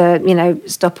happening with the,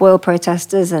 Stop Oil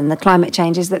protesters and the climate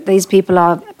change is that these people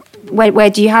are,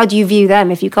 how do you view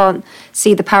them if you can't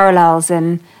see the parallels?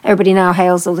 And everybody now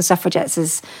hails all the suffragettes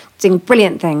as doing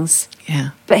brilliant things.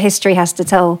 Yeah. But history has to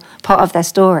tell part of their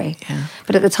story. Yeah.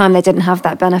 But at the time, they didn't have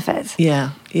that benefit. Yeah,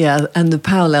 and the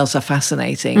parallels are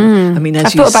fascinating. I mean, as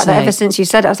I've thought about that ever since you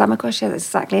said it. I was like, oh my gosh, yeah, that's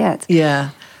exactly it. Yeah,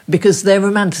 because they're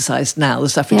romanticised now. The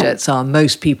suffragettes are.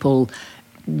 Most people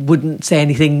wouldn't say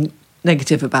anything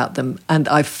negative about them. And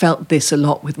I've felt this a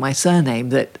lot with my surname,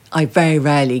 that I very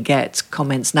rarely get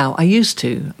comments now. I used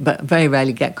to, but very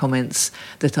rarely get comments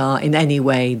that are in any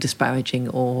way disparaging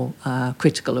or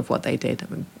critical of what they did. I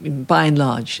mean, by and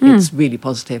large, it's really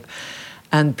positive.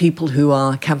 And people who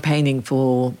are campaigning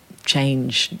for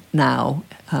change now,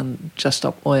 Just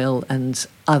Stop Oil and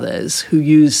others who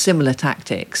use similar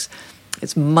tactics,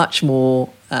 it's much more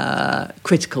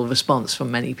critical response from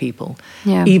many people.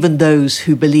 Yeah. Even those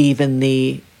who believe in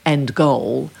the end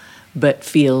goal but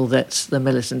feel that the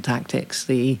militant tactics,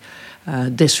 the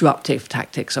disruptive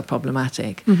tactics are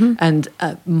problematic. Mm-hmm. And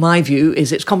my view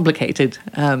is it's complicated,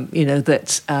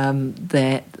 that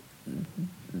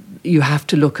you have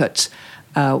to look at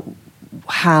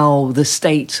how the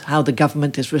state, how the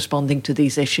government is responding to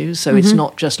these issues. So it's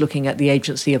not just looking at the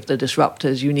agency of the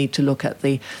disruptors. You need to look at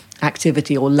the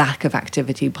activity or lack of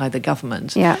activity by the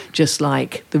government. Yeah. Just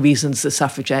like the reasons the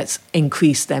suffragettes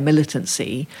increased their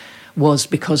militancy was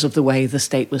because of the way the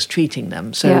state was treating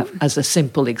them. So as a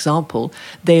simple example,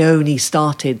 they only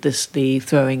started the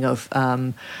throwing of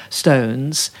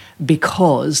stones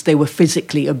because they were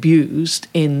physically abused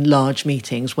in large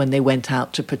meetings when they went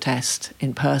out to protest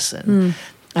in person.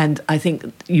 And I think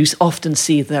you often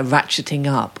see the ratcheting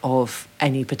up of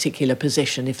any particular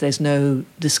position if there's no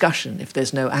discussion, if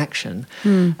there's no action.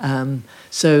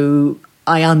 So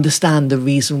I understand the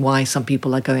reason why some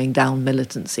people are going down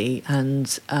militancy,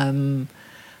 and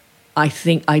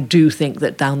I do think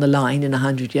that down the line, in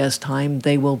 100 years' time,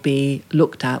 they will be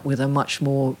looked at with a much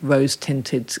more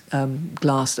rose-tinted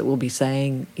glass that will be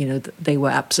saying, that they were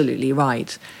absolutely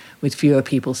right, with fewer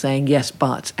people saying, yes,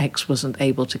 but X wasn't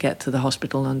able to get to the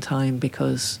hospital on time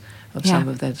because of some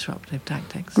of their disruptive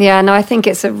tactics. Yeah, no, I think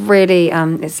it's a really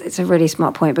it's a really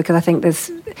smart point, because I think there's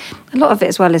a lot of it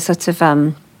as well is sort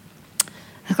of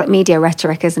it's like media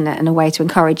rhetoric, isn't it, and a way to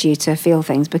encourage you to feel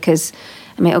things, because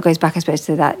it all goes back, I suppose,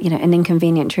 to that, an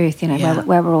inconvenient truth,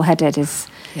 where we're all headed is,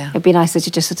 it'd be nicer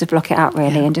to just sort of block it out,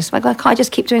 really, and just like, can't I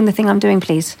just keep doing the thing I'm doing,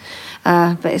 please?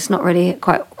 But it's not really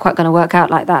quite going to work out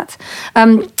like that.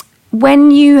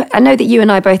 I know that you and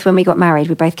I both, when we got married,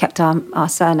 we both kept our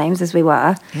surnames as we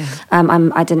were. Yeah.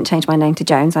 I didn't change my name to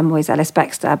Jones. I'm always Ellis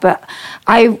Bextor. But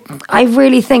I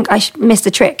really think I missed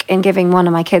a trick in giving one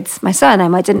of my kids my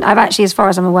surname. I've actually, as far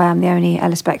as I'm aware, I'm the only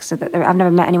Ellis Bextor I've never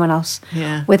met anyone else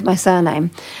with my surname.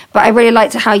 But I really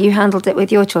liked how you handled it with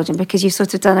your children, because you've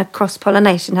sort of done a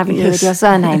cross-pollination, haven't you, with your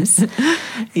surnames?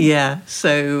 Yeah.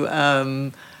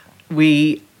 So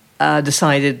we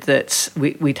decided that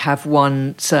we'd have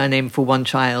one surname for one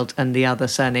child and the other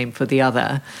surname for the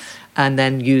other, and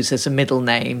then use as a middle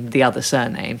name the other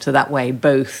surname. So that way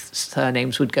both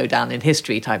surnames would go down in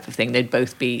history, type of thing. They'd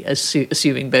both be,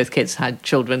 assuming both kids had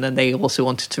children and they also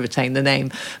wanted to retain the name.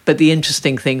 But the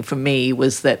interesting thing for me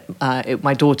was that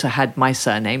my daughter had my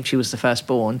surname. She was the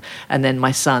firstborn. And then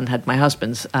my son had my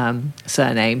husband's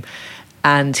surname.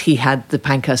 And he had the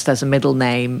Pankhurst as a middle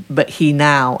name, but he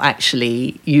now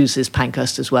actually uses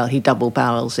Pankhurst as well. He double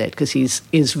barrels it because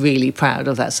is really proud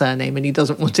of that surname and he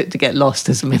doesn't want it to get lost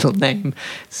as a middle name.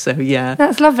 So, yeah.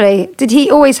 That's lovely. Did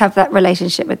he always have that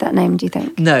relationship with that name, do you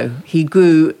think? No, he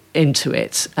grew into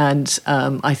it. And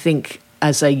I think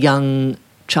as a young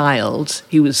child,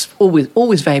 he was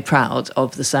always very proud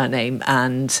of the surname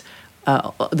and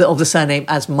of the surname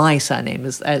as my surname,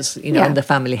 as you know, and the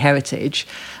family heritage.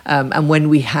 And when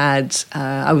we had,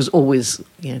 I was always,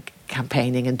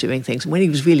 campaigning and doing things. And when he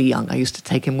was really young, I used to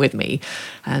take him with me,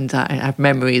 and I have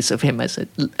memories of him as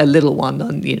a little one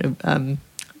on,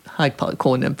 Hyde Park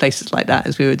Corner and places like that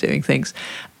as we were doing things.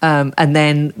 And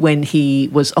then when he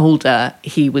was older,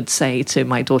 he would say to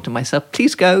my daughter and myself,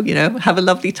 please go, have a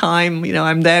lovely time.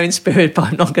 I'm there in spirit, but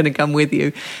I'm not going to come with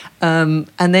you. And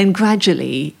then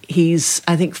gradually he's,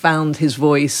 I think, found his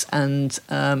voice and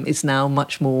is now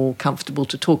much more comfortable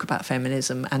to talk about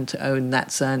feminism and to own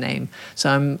that surname.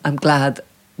 So I'm glad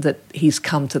that he's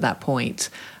come to that point.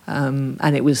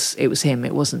 And it was him,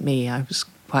 it wasn't me. I was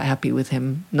quite happy with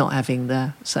him not having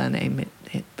the surname.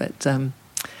 But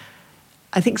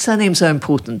I think surnames are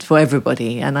important for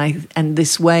everybody, and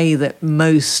this way that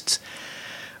most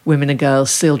women and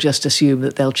girls still just assume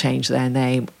that they'll change their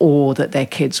name or that their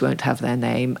kids won't have their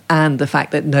name, and the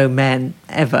fact that no men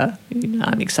ever,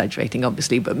 I'm exaggerating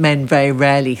obviously, but men very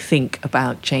rarely think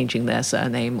about changing their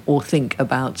surname or think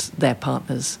about their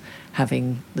partners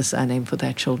having the surname for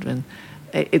their children.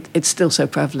 It's still so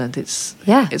prevalent. It's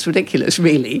ridiculous,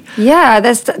 really. Yeah,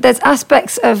 there's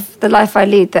aspects of the life I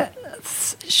lead that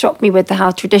shock me with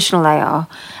how traditional they are,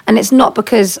 and it's not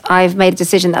because I've made a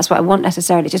decision that's what I want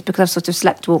necessarily, just because I've sort of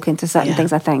slept-walk into certain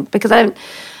things. I think because I don't.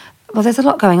 Well, there's a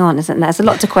lot going on, isn't there? There's a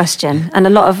lot to question and a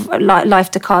lot of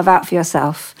life to carve out for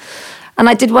yourself. And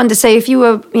I did wonder, so if you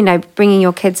were, bringing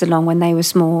your kids along when they were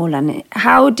small, and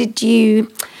how did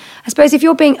you? I suppose if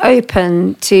you're being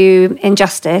open to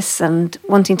injustice and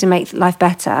wanting to make life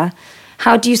better,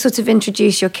 how do you sort of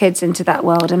introduce your kids into that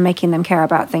world and making them care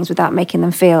about things without making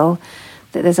them feel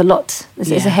that there's a lot,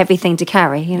 it's a heavy thing to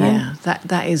carry, Yeah,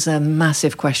 that is a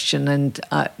massive question, and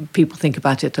people think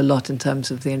about it a lot in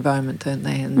terms of the environment, don't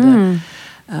they? And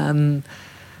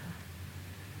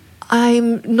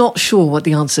I'm not sure what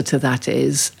the answer to that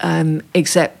is,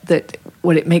 except that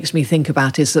what it makes me think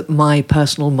about is that my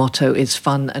personal motto is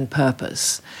fun and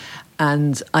purpose.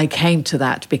 And I came to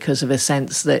that because of a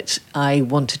sense that I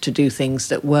wanted to do things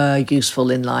that were useful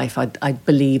in life. I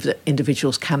believe that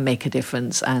individuals can make a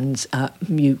difference, and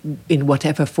you, in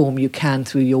whatever form you can,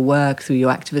 through your work, through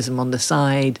your activism on the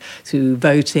side, through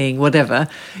voting, whatever,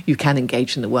 you can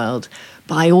engage in the world.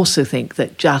 But I also think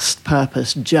that just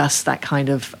purpose, just that kind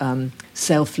of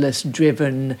selfless,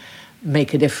 driven,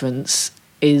 make a difference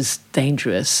is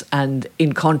dangerous, and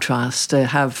in contrast, to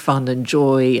have fun and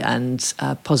joy and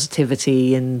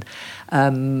positivity and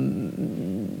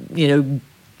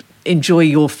enjoy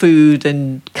your food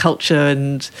and culture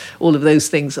and all of those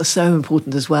things are so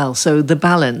important as well. So the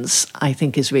balance, I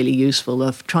think, is really useful,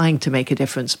 of trying to make a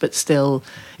difference but still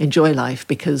enjoy life,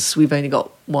 because we've only got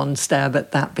one stab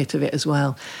at that bit of it as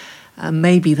well.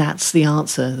 Maybe that's the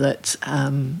answer, that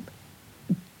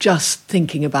just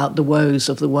thinking about the woes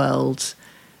of the world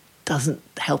doesn't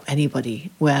help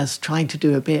anybody, whereas trying to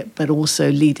do a bit but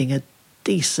also leading a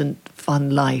decent,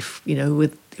 fun life,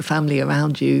 with your family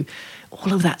around you,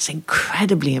 all of that's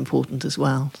incredibly important as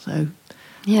well. So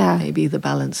maybe the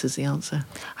balance is the answer.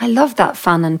 I love that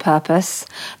fun and purpose.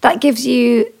 That gives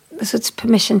you the sort of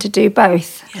permission to do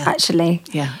both, actually.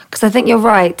 Yeah. Because I think you're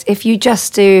right. If you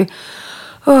just do,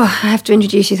 I have to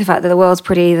introduce you to the fact that the world's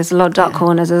pretty, there's a lot of dark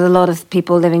corners, there's a lot of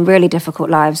people living really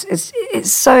difficult lives.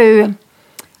 It's so...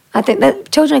 I think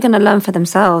that children are going to learn for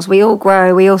themselves. We all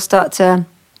grow. We all start to,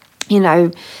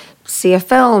 see a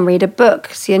film, read a book,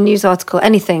 see a news article,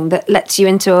 anything that lets you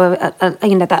into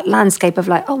that landscape of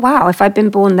like, oh wow, if I'd been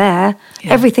born there,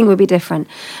 everything would be different.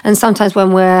 And sometimes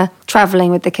when we're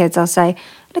traveling with the kids, I'll say,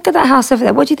 look at that house over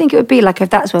there. What do you think it would be like if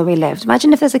that's where we lived?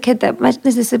 Imagine if there's a kid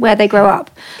this is where they grow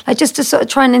up. Like, just to sort of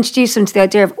try and introduce them to the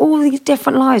idea of all these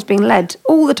different lives being led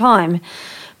all the time.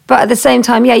 But at the same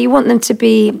time, you want them to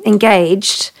be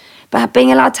engaged, but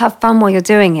being allowed to have fun while you're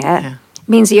doing it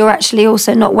means that you're actually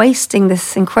also not wasting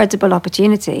this incredible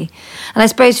opportunity. And I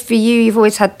suppose for you, you've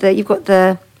always had you've got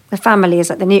the family is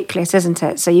like the nucleus, isn't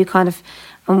it? So you kind of,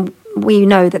 we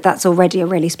know that that's already a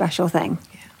really special thing.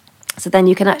 Yeah. So then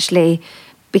you can actually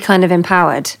be kind of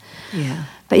empowered. Yeah.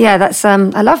 But that's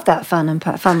I love that fun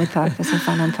with purpose and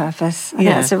fun on purpose. I think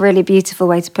that's a really beautiful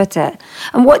way to put it.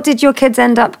 And what did your kids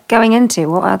end up going into?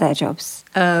 What are their jobs?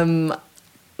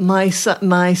 My son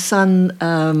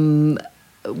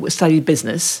studied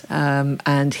business,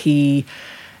 and he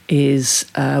is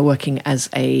working as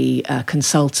a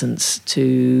consultant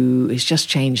he's just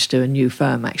changed to a new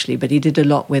firm actually, but he did a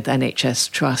lot with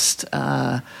NHS Trust,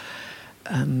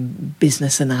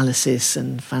 business analysis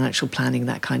and financial planning,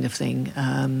 that kind of thing.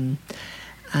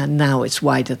 And now it's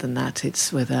wider than that.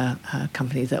 It's with a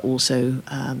company that also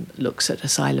looks at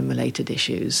asylum-related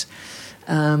issues.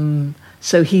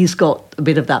 So he's got a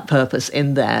bit of that purpose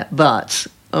in there, but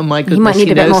oh my goodness,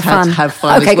 he knows how to have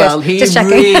fun as well. He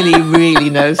really, really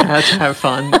knows how to have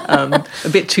fun. A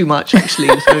bit too much, actually.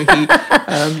 So he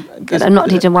I'm not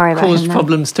need to worry about caused him,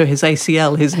 problems to his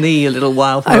ACL, his knee, a little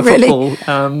while for really?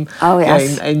 football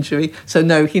Yes. injury. So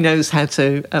no, he knows how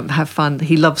to have fun.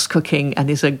 He loves cooking and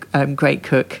is a great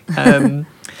cook.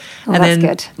 Oh, and that's then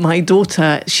good. my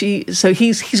daughter,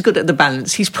 he's good at the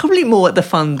balance. He's probably more at the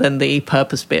fun than the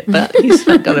purpose bit, but he's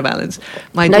got a balance.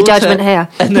 No judgment here.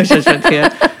 No judgment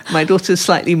here. My daughter's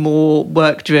slightly more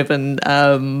work-driven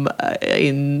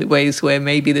in ways where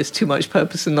maybe there's too much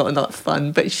purpose and not enough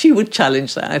fun, but she would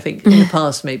challenge that. I think in the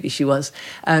past maybe she was.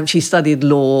 She studied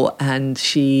law and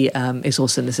she is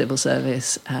also in the civil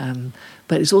service,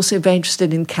 but is also very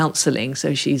interested in counselling,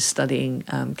 so she's studying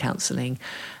counselling.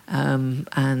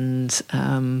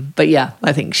 But yeah,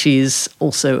 I think she's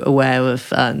also aware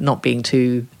of not being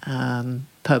too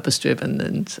purpose-driven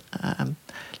and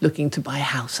looking to buy a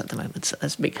house at the moment. So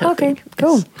that's a big thing. Okay,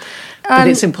 cool. But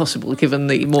it's impossible given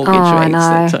the mortgage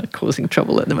rates that are causing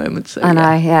trouble at the moment. So, I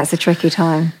know, yeah, it's a tricky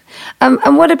time.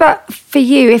 And what about for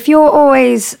you? If you're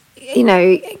always,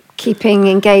 keeping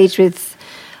engaged with...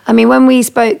 I mean, when we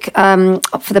spoke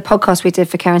for the podcast we did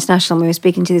for Care International, we were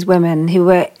speaking to these women who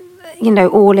were...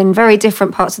 all in very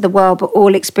different parts of the world, but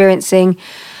all experiencing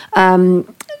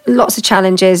lots of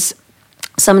challenges.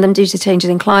 Some of them due to changes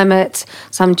in climate,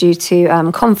 some due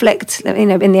to conflict,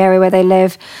 in the area where they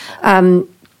live.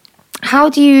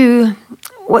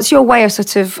 What's your way of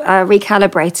sort of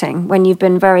recalibrating when you've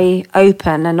been very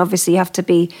open? And obviously you have to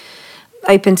be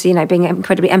open to, being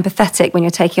incredibly empathetic when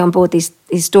you're taking on board these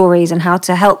stories and how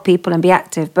to help people and be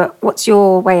active. But what's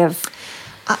your way of...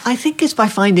 I think it's by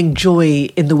finding joy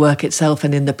in the work itself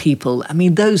and in the people. I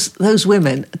mean, those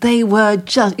women, they were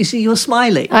just... You see, you're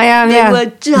smiling. I am, They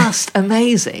were just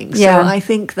amazing. Yeah. So I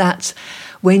think that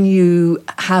when you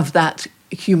have that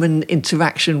human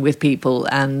interaction with people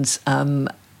and,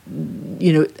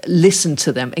 listen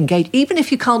to them, engage, even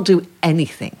if you can't do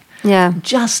anything,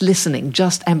 just listening,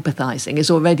 just empathizing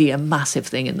is already a massive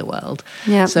thing in the world.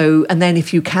 Yeah. So, and then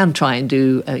if you can try and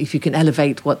do, if you can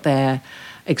elevate what they're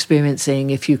experiencing,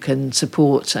 if you can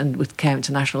support, and with Care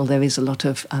International there is a lot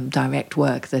of direct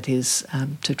work that is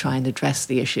to try and address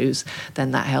the issues,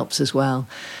 then that helps as well.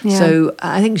 Yeah. So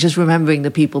I think just remembering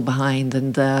the people behind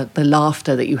and the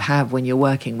laughter that you have when you're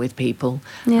working with people,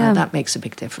 that makes a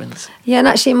big difference. Yeah, and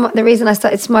actually the reason I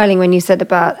started smiling when you said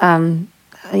about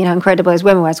incredible as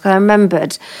women was because I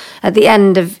remembered at the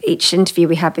end of each interview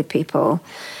we had with people,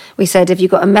 we said, have you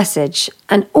got a message?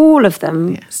 And all of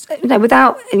them,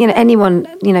 without anyone,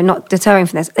 not deterring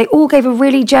from this, they all gave a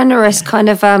really generous kind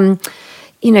of,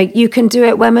 you can do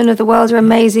it. Women of the world are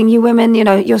amazing. You women,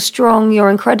 you're strong. You're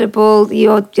incredible.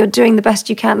 You're doing the best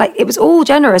you can. Like it was all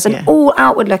generous and all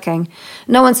outward looking.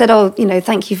 No one said,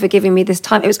 thank you for giving me this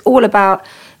time. It was all about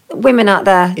women out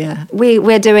there. Yeah,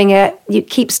 we're doing it. You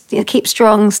keep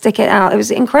strong, stick it out. It was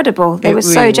incredible. They were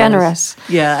really so generous.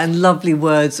 Yeah, and lovely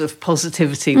words of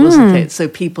positivity, wasn't it? So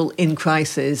people in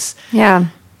crisis, kind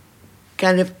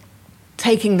of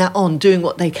taking that on, doing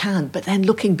what they can, but then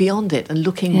looking beyond it and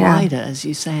looking wider, as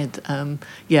you said.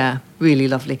 Really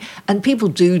lovely. And people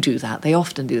do that. They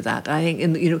often do that. I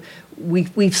think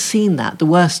we've seen that. The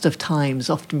worst of times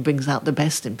often brings out the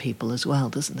best in people as well,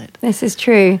 doesn't it? This is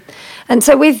true. And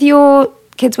so with your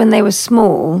kids when they were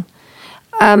small,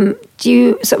 do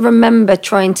you sort of remember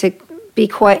trying to be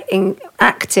quite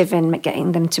active in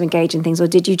getting them to engage in things, or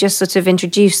did you just sort of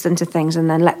introduce them to things and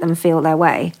then let them feel their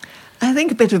way? I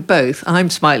think a bit of both. I'm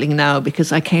smiling now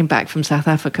because I came back from South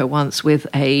Africa once with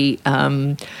a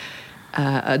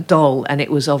doll, and it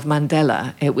was of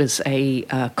Mandela. It was a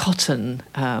cotton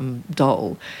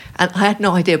doll, and I had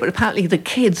no idea, but apparently the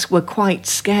kids were quite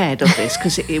scared of this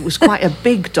because it was quite a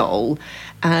big doll,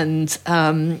 and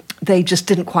they just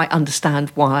didn't quite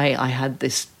understand why I had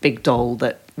this big doll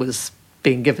that was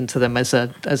being given to them as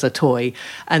a toy.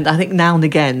 And I think now and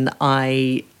again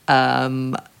I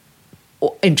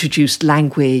introduced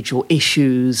language or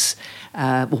issues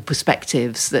or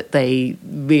perspectives that they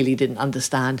really didn't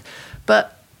understand.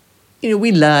 But,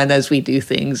 we learn as we do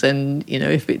things, and,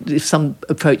 if some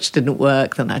approach didn't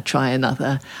work, then I'd try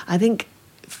another. I think,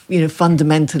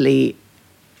 fundamentally,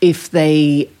 if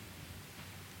they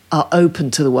are open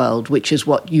to the world, which is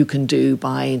what you can do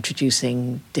by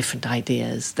introducing different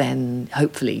ideas, then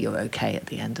hopefully you're okay at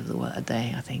the end of the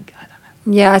day, I think. I don't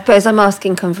know. Yeah, I suppose I'm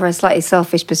asking from a slightly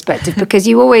selfish perspective, because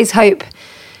you always hope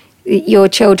your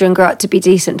children grow up to be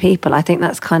decent people. I think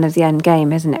that's kind of the end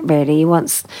game, isn't it, really? You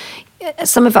want...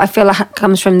 Some of it I feel like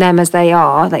comes from them as they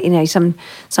are. Like, you know,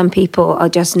 some people are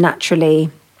just naturally,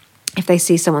 if they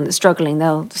see someone that's struggling,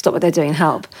 they'll stop what they're doing and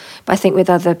help. But I think with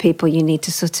other people, you need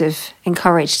to sort of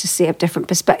encourage to see a different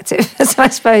perspective. So I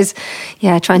suppose,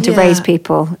 trying to raise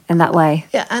people in that way.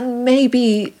 Yeah, and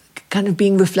maybe kind of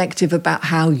being reflective about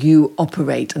how you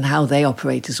operate and how they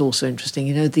operate is also interesting.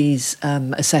 You know, these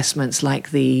assessments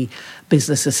like the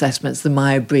business assessments, the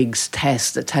Myers-Briggs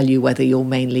test that tell you whether you're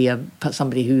mainly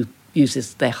somebody who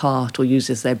uses their heart or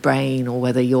uses their brain, or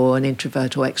whether you're an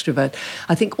introvert or extrovert.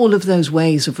 I think all of those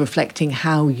ways of reflecting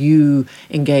how you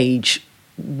engage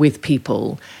with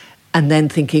people, and then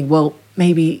thinking, well,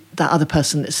 maybe that other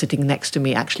person that's sitting next to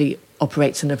me actually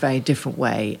operates in a very different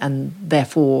way, and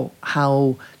therefore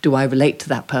how do I relate to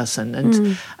that person?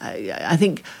 And I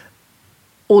think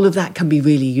all of that can be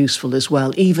really useful as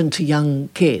well, even to young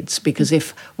kids, because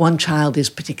if one child is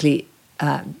particularly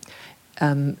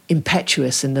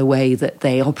impetuous in the way that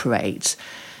they operate,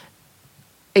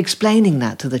 explaining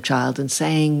that to the child and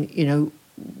saying, you know,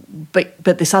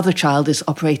 but this other child is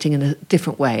operating in a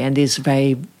different way and is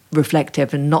very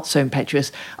reflective and not so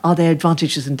impetuous. Are there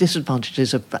advantages and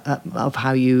disadvantages of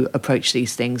how you approach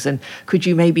these things? And could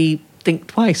you maybe think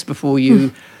twice before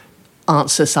you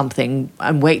answer something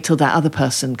and wait till that other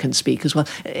person can speak as well?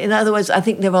 In other words, I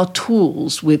think there are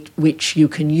tools with which you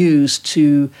can use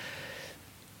to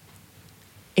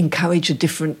encourage a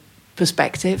different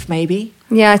perspective, maybe.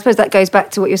 Yeah, I suppose that goes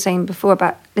back to what you were saying before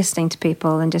about listening to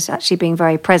people and just actually being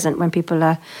very present when people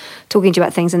are talking to you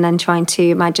about things, and then trying to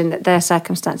imagine that their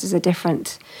circumstances are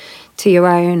different to your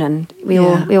own, and we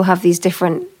all have these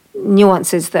different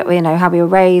nuances that we, you know, how we were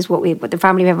raised, what the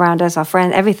family we have around us, our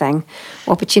friends, everything,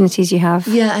 what opportunities you have.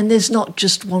 Yeah, and there's not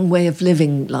just one way of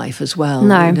living life as well.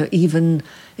 No. You know, even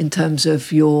in terms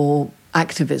of your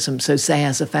activism. So say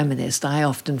as a feminist, I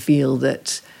often feel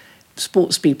that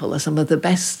sports people are some of the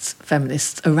best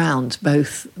feminists around,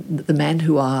 both the men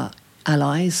who are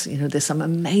allies, you know, there's some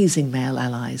amazing male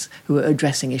allies who are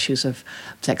addressing issues of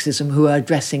sexism, who are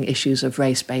addressing issues of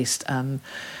race-based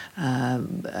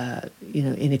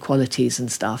inequalities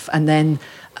and stuff. And then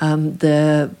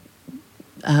the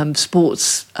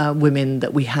sports women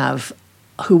that we have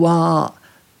who are,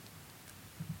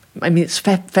 I mean, it's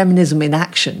feminism in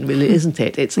action, really, isn't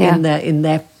it? It's in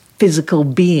their physical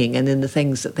being and in the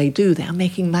things that they do. They are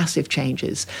making massive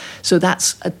changes. So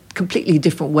that's a completely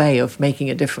different way of making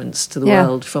a difference to the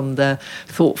world, from the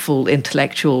thoughtful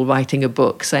intellectual writing a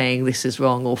book saying this is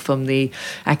wrong, or from the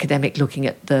academic looking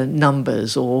at the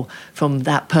numbers, or from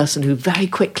that person who very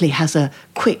quickly has a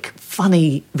quick,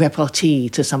 funny repartee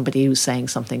to somebody who's saying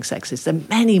something sexist. There are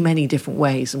many, many different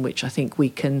ways in which I think we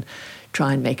can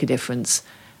try and make a difference,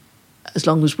 as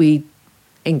long as we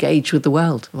engage with the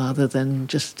world rather than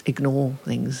just ignore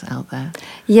things out there.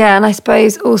 Yeah, and I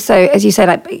suppose also, as you say,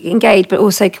 like engage, but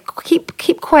also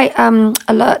keep quite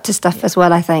alert to stuff as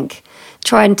well, I think.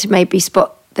 Trying to maybe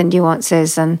spot the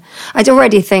nuances. And I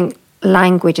already think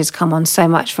language has come on so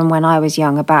much from when I was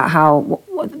young about how,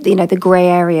 you know, the grey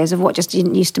areas of what just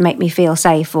didn't used to make me feel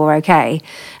safe or okay.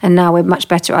 And now we're much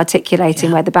better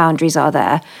articulating where the boundaries are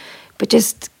there. But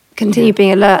just continue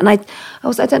being alert. And I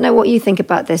don't know what you think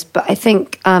about this, but I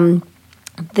think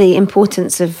the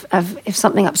importance of if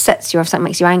something upsets you or if something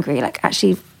makes you angry, like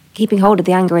actually keeping hold of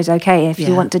the anger is okay if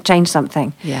you want to change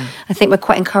something. Yeah. I think we're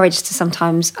quite encouraged to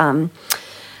sometimes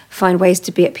find ways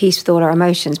to be at peace with all our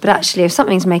emotions, but actually if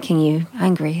something's making you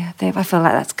angry, I feel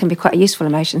like that can be quite a useful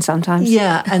emotion sometimes.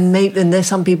 Yeah, and there's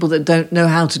some people that don't know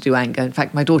how to do anger. In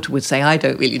fact, my daughter would say, I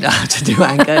don't really know how to do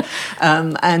anger.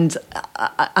 And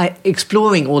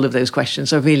exploring all of those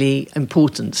questions are really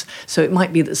important. So it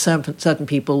might be that certain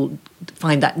people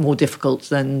find that more difficult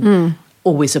than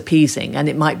always appeasing, and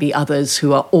it might be others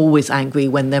who are always angry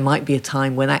when there might be a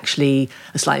time when actually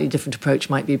a slightly different approach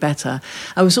might be better.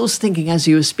 I was also thinking as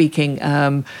you were speaking,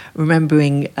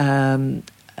 remembering,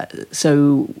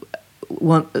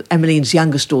 Emmeline's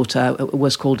youngest daughter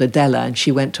was called Adela, and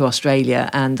she went to Australia,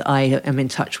 and I am in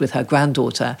touch with her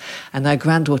granddaughter. And her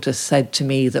granddaughter said to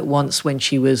me that once when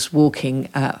she was walking,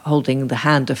 holding the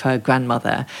hand of her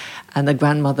grandmother, and the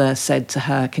grandmother said to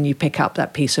her, "Can you pick up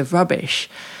that piece of rubbish?"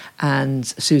 And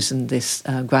Susan, this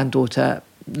granddaughter,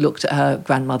 looked at her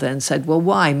grandmother and said, well,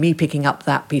 why? Me picking up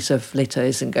that piece of litter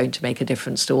isn't going to make a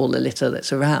difference to all the litter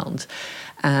that's around.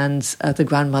 And the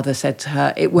grandmother said to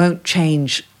her, it won't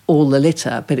change all the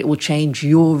litter, but it will change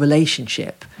your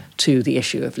relationship to the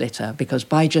issue of litter, because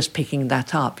by just picking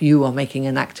that up, you are making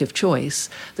an active choice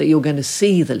that you're going to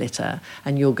see the litter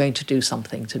and you're going to do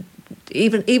something, to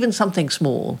even something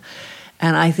small.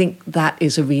 And I think that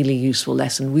is a really useful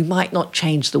lesson. We might not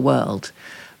change the world,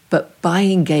 but by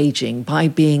engaging, by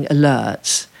being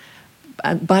alert,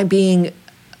 and by being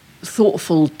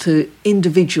thoughtful to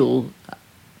individual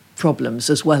problems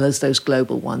as well as those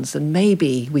global ones, then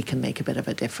maybe we can make a bit of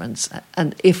a difference,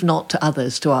 and if not to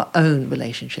others, to our own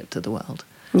relationship to the world.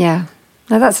 Yeah,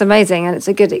 no, that's amazing, and it's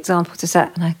a good example to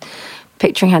set. And I'm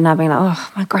picturing her now being like,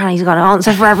 oh, my granny's got an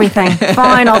answer for everything.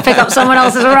 Fine, I'll pick up someone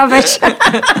else's rubbish.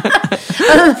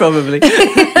 Probably.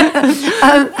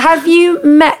 Have you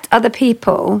met other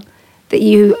people that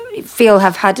you feel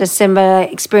have had a similar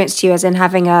experience to you, as in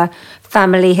having a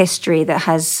family history that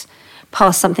has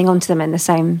pass something on to them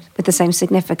with the same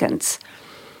significance?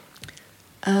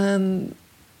 The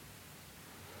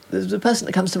person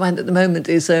that comes to mind at the moment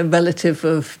is a relative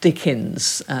of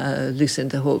Dickens,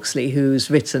 Lucinda Hawksley, who's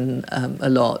written a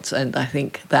lot, and I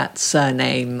think that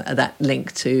surname, that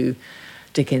link to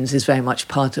Dickens, is very much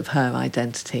part of her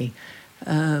identity.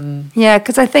 Yeah,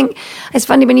 because I think it's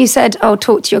funny when you said, "Oh,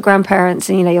 talk to your grandparents,"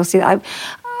 and you'll see that.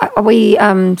 We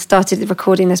started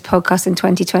recording this podcast in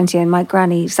 2020, and my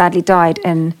granny sadly died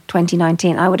in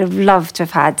 2019. I would have loved to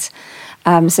have had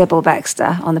Sybil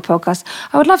Baxter on the podcast.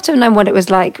 I would love to have known what it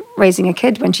was like raising a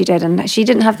kid when she did, and she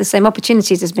didn't have the same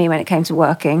opportunities as me when it came to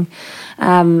working,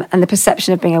 and the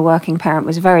perception of being a working parent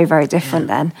was very, very different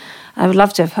then. I would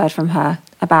love to have heard from her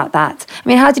about that. I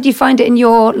mean, how did you find it in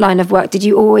your line of work? Did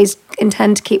you always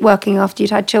intend to keep working after you'd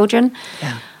had children?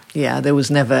 Yeah, there was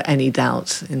never any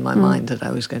doubt in my mind that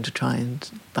I was going to try and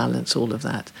balance all of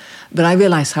that. But I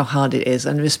realise how hard it is,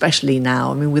 and especially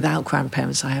now. I mean, without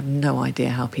grandparents, I have no idea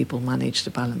how people manage to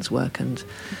balance work and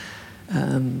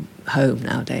home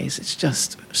nowadays. It's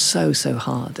just so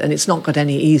hard, and it's not got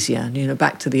any easier.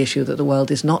 Back to the issue that the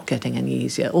world is not getting any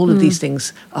easier. All of these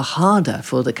things are harder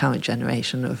for the current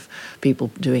generation of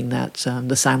people doing that.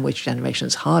 The sandwich generation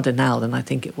is harder now than I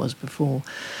think it was before.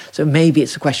 So maybe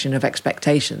it's a question of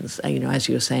expectations. As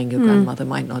you were saying, your grandmother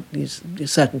might not,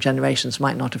 certain generations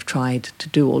might not have tried to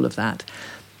do all of that.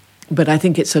 But I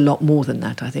think it's a lot more than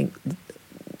that. I think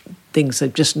things are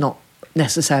just not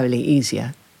necessarily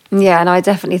easier. Yeah, and I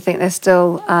definitely think there's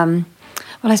still,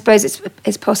 I suppose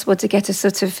it's possible to get a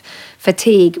sort of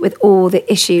fatigue with all the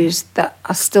issues that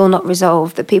are still not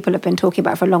resolved, that people have been talking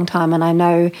about for a long time. And I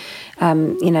know,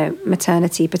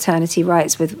 maternity, paternity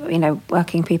rights with,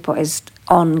 working people is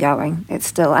ongoing. It's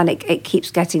still, and it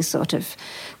keeps getting sort of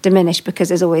diminished because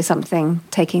there's always something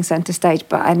taking centre stage.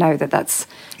 But I know it's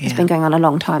been going on a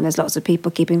long time. There's lots of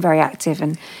people keeping very active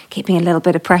and keeping a little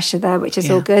bit of pressure there, which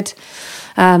is all good.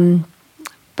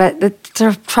 But the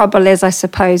trouble is, I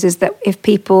suppose, is that if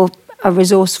people are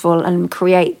resourceful and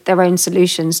create their own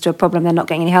solutions to a problem they're not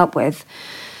getting any help with,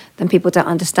 then people don't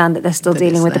understand that they're still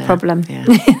dealing with the problem.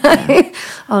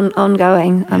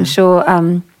 Ongoing. I'm sure,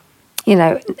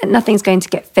 nothing's going to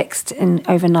get fixed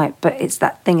overnight, but it's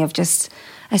that thing of just,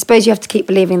 I suppose you have to keep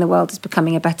believing the world is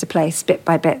becoming a better place, bit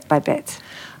by bit by bit.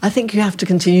 I think you have to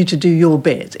continue to do your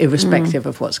bit, irrespective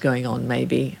of what's going on,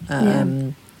 maybe.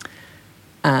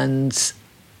 And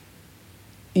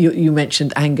you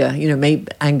mentioned anger. Maybe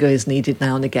anger is needed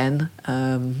now and again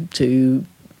to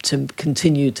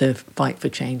continue to fight for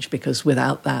change, because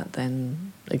without that,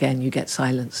 then again you get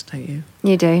silenced, don't you?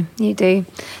 You do.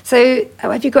 So,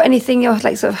 have you got anything your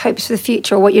sort of hopes for the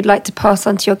future, or what you'd like to pass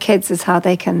on to your kids as how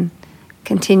they can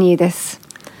continue this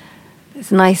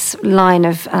nice line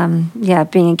of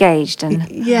being engaged and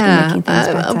making things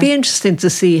better? It'll be interesting to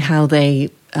see how they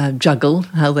juggle,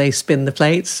 how they spin the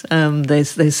plates.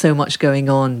 There's so much going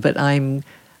on, but I'm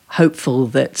hopeful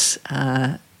that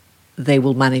they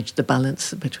will manage the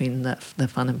balance between the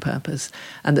fun and purpose,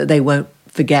 and that they won't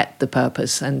forget the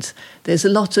purpose. And there's a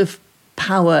lot of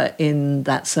power in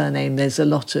that surname. There's a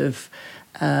lot of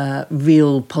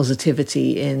real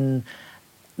positivity in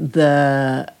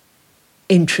the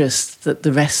interest that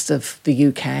the rest of the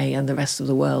UK and the rest of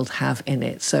the world have in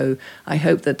it. So I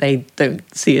hope that they don't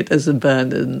see it as a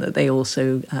burden, and that they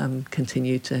also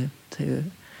continue to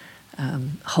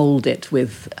hold it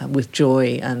with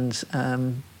joy and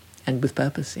with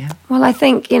purpose. Yeah. Well, I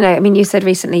think you said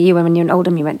recently when you were in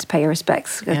Oldham you went to pay your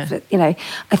respects. Yeah.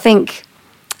 I think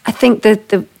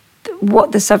that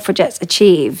what the suffragettes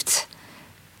achieved,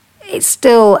 it's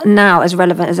still now as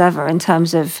relevant as ever in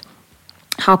terms of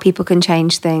how people can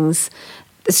change things,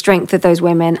 the strength of those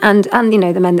women and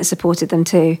the men that supported them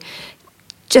too,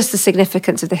 just the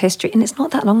significance of the history. And it's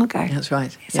not that long ago. That's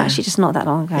right. It's actually just not that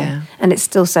long ago. Yeah. And it's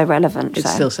still so relevant. It's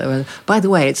still so relevant. By the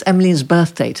way, it's Emmeline's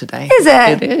birthday today. Is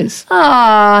it? It is.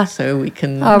 Ah. So we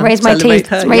can raise my tea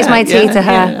to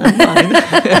her.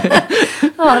 Yeah,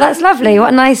 oh, that's lovely.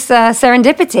 What a nice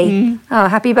serendipity. Oh,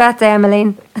 happy birthday,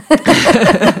 Emmeline.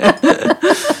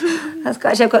 I've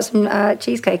got some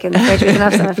cheesecake in the fridge. We can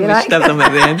have some if you like. Have them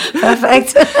at the end.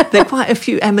 Perfect. There are quite a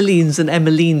few Emmelines and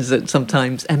Emmeline's that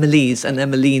sometimes, Emmelies and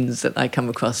Emmeline's that I come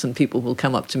across, and people will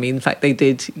come up to me. In fact, they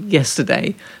did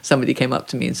yesterday. Somebody came up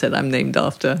to me and said, I'm named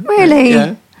after. Really?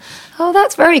 Yeah. Oh,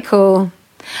 that's very cool.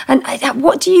 And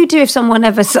what do you do if someone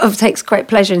ever sort of takes great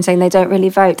pleasure in saying they don't really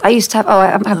vote? I used to have,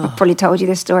 I've probably told you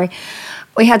this story.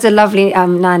 We had a lovely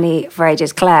nanny for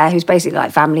ages, Claire, who's basically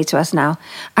like family to us now.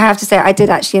 I have to say, I did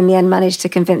actually in the end manage to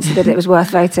convince her that it was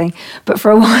worth voting. But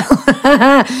for a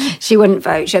while, she wouldn't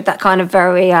vote. She had that kind of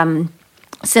very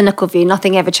cynical view.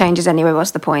 Nothing ever changes anyway.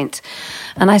 What's the point?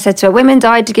 And I said to her, women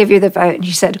died to give you the vote. And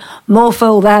she said, more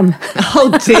fool them.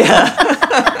 Oh, dear.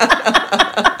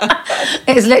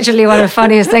 It's literally one of the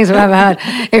funniest things I've ever heard.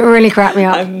 It really cracked me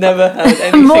up. I've never heard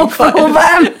anything more fool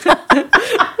them.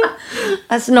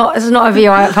 It's not a view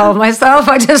I uphold myself.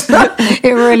 I just thought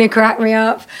it really cracked me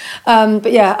up.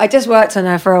 But yeah, I just worked on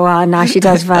her for a while and now she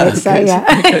does vote. So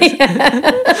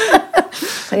yeah.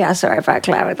 So yeah, sorry about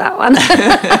Claire with that one.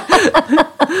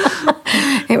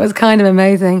 It was kind of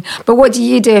amazing. But what do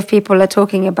you do if people are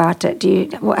talking about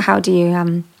it? How do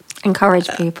you encourage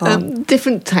people?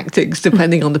 Different tactics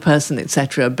depending on the person,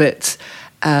 etc. But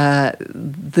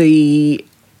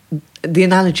the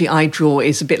analogy I draw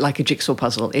is a bit like a jigsaw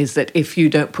puzzle, is that if you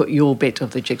don't put your bit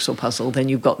of the jigsaw puzzle, then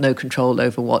you've got no control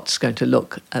over what it's going to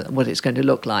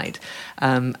look like.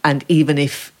 And even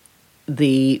if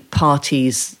the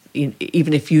parties,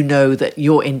 even if you know that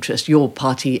your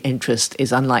party interest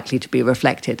is unlikely to be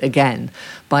reflected, again,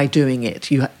 by doing it,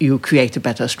 you create a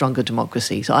better, stronger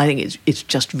democracy. So I think it's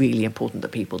just really important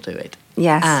that people do it.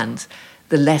 Yes. And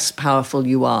the less powerful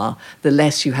you are, the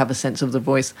less you have a sense of the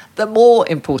voice, the more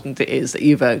important it is that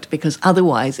you vote, because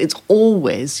otherwise it's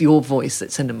always your voice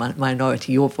that's in a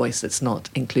minority, your voice that's not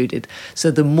included.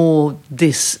 So the more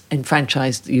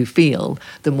disenfranchised you feel,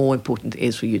 the more important it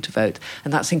is for you to vote.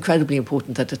 And that's incredibly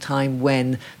important at a time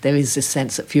when there is this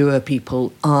sense that fewer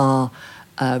people are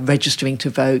registering to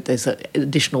vote. There's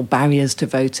additional barriers to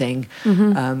voting.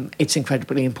 Mm-hmm. It's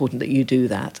incredibly important that you do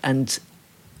that. And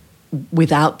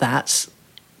without that,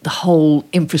 the whole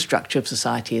infrastructure of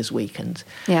society is weakened.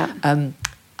 Yeah.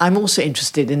 I'm also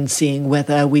interested in seeing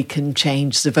whether we can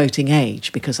change the voting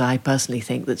age, because I personally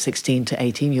think that 16 to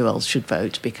 18-year-olds should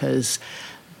vote, because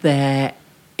their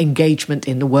engagement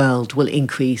in the world will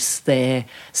increase, their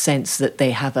sense that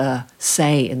they have a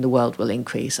say in the world will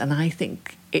increase. And I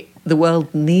think the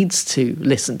world needs to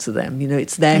listen to them.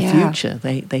 It's their future.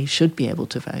 They should be able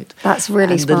to vote. That's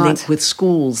really smart. And the link with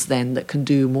schools then that can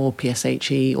do more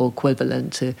PSHE or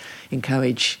equivalent to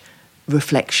encourage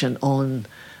reflection on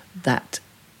that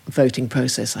voting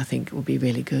process, I think will be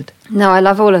really good. No, I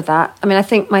love all of that. I mean, I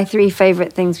think my three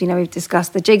favourite things, we've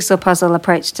discussed the jigsaw puzzle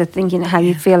approach to thinking how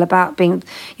you feel about being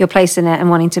your place in it and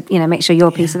wanting to, make sure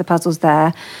your piece of the puzzle's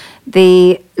there.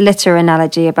 The litter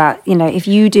analogy about, if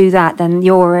you do that, then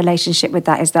your relationship with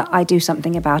that is that I do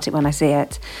something about it when I see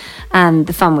it. And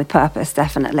the fun with purpose,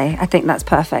 definitely. I think that's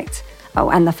perfect. Oh,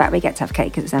 and the fact we get to have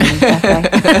cake because it's Emily's birthday.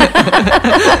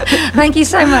 Thank you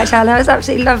so much, Helen. It was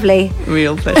absolutely lovely.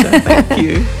 Real pleasure. Thank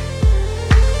you.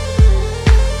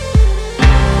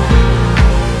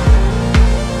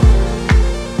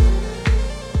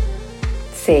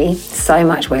 See, so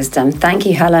much wisdom. Thank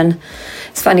you, Helen.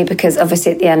 It's funny because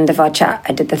obviously at the end of our chat,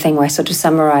 I did the thing where I sort of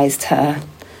summarised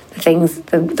the things,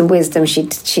 the wisdom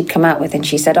she'd come out with, and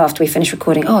she said after we finished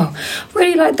recording,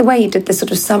 really like the way you did the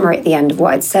sort of summary at the end of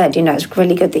what I'd said. It's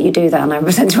really good that you do that. And I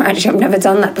said to her, actually, I've never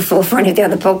done that before for any of the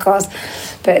other podcasts,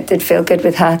 but it did feel good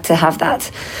with her to have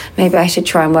that. Maybe I should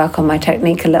try and work on my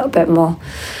technique a little bit more.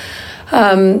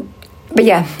 But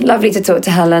yeah, lovely to talk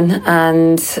to Helen,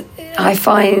 and I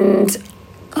find,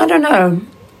 I don't know,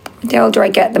 the older I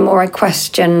get, the more I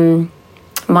question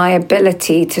my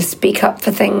ability to speak up for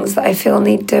things that I feel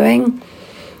need doing.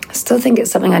 I still think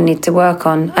it's something I need to work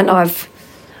on. I know I've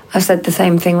said the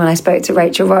same thing when I spoke to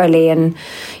Rachel Riley, and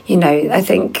I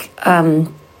think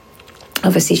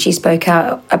obviously she spoke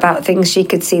out about things she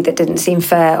could see that didn't seem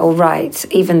fair or right,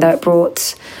 even though it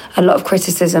brought a lot of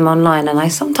criticism online. And I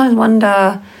sometimes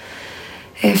wonder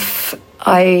if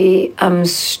I am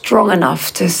strong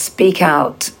enough to speak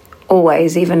out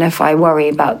always, even if I worry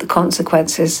about the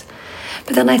consequences.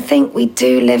 But then I think we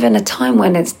do live in a time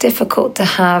when it's difficult to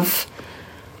have,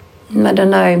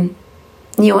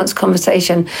 nuanced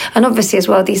conversation. And obviously as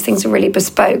well, these things are really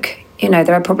bespoke. You know,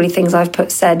 there are probably things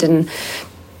I've said and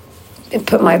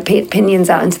put my opinions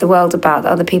out into the world about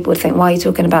that other people would think, why are you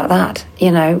talking about that?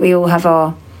 You know, we all have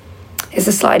it's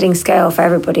a sliding scale for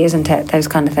everybody, isn't it? Those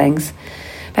kind of things.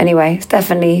 Anyway, it's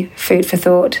definitely food for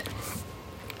thought.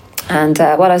 And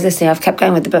while I was listening, I've kept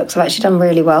going with the books. I've actually done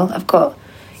really well. I've got,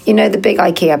 you know, the big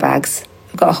IKEA bags.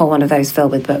 I've got a whole one of those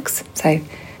filled with books. So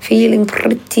feeling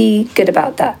pretty good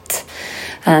about that.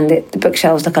 And the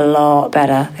bookshelves look a lot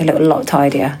better. They look a lot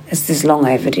tidier. This is long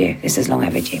overdue.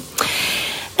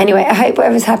 Anyway, I hope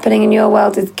whatever's happening in your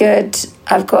world is good.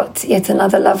 I've got yet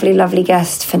another lovely, lovely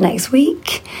guest for next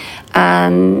week.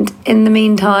 And in the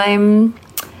meantime,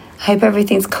 I hope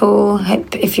everything's cool. I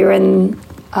hope if you're in,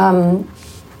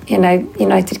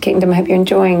 United Kingdom, I hope you're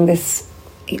enjoying this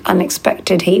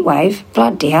unexpected heat wave.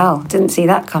 Bloody hell, didn't see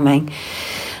that coming.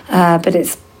 But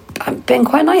it's been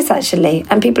quite nice, actually.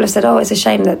 And people have said, oh, it's a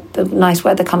shame that the nice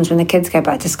weather comes when the kids go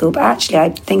back to school. But actually, I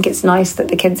think it's nice that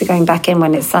the kids are going back in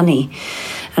when it's sunny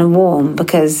and warm,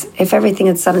 because if everything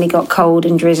had suddenly got cold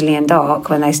and drizzly and dark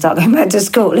when they start going back to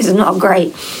school, it's not a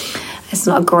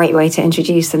great way to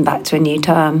introduce them back to a new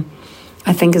term.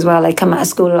 I think as well, they come out of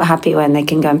school a lot happy when they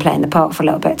can go and play in the park for a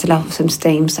little bit to let off some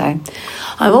steam. So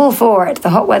I'm all for it. The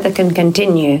hot weather can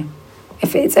continue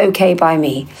if it's okay by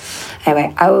me.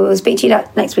 Anyway, I will speak to you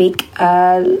next week.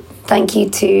 Thank you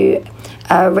to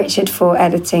Richard for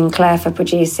editing, Claire for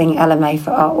producing, LMA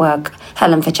for artwork,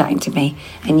 Helen for chatting to me,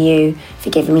 and you for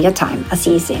giving me your time. I'll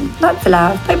see you soon. Lots of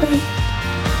love. Bye-bye.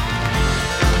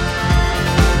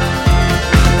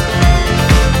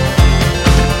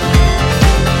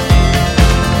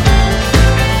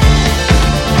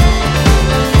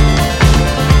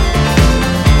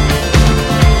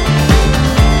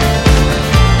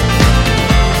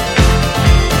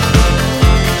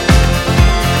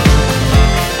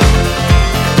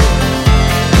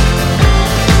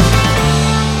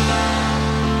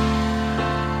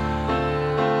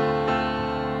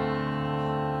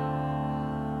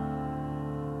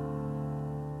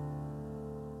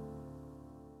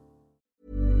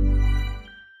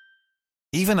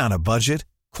 Even on a budget,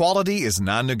 quality is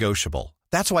non-negotiable.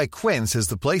 That's why Quince is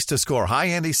the place to score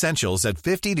high-end essentials at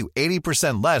 50 to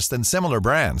 80% less than similar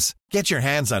brands. Get your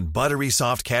hands on buttery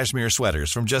soft cashmere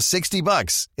sweaters from just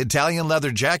 $60, Italian leather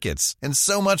jackets, and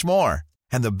so much more.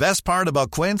 And the best part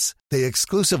about Quince, they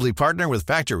exclusively partner with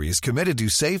factories committed to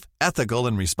safe, ethical,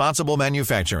 and responsible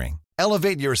manufacturing.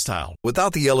 Elevate your style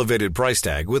without the elevated price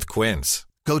tag with Quince.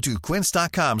 Go to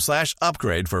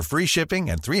quince.com/upgrade for free shipping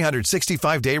and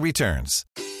 365-day returns.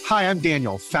 Hi, I'm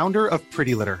Daniel, founder of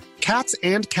Pretty Litter. Cats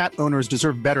and cat owners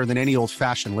deserve better than any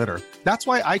old-fashioned litter. That's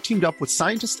why I teamed up with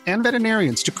scientists and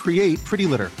veterinarians to create Pretty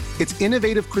Litter. Its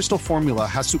innovative crystal formula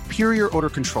has superior odor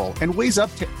control and weighs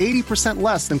up to 80%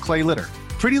 less than clay litter.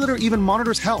 Pretty Litter even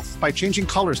monitors health by changing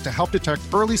colors to help detect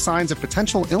early signs of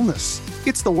potential illness.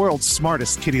 It's the world's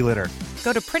smartest kitty litter.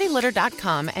 Go to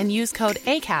prettylitter.com and use code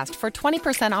ACAST for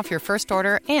 20% off your first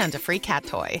order and a free cat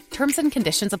toy. Terms and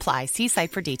conditions apply. See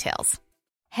site for details.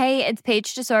 Hey, it's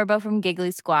Paige DeSorbo from Giggly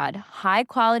Squad. High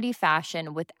quality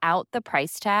fashion without the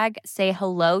price tag. Say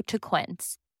hello to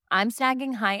Quince. I'm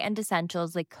snagging high-end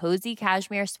essentials like cozy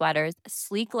cashmere sweaters,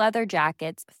 sleek leather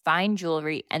jackets, fine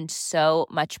jewelry, and so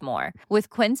much more. With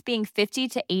Quince being 50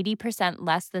 to 80%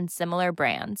 less than similar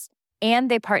brands.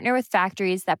 And they partner with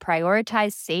factories that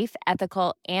prioritize safe,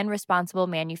 ethical, and responsible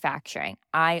manufacturing.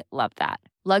 I love that.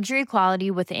 Luxury quality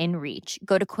within reach.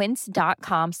 Go to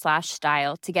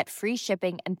quince.com/style to get free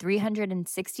shipping and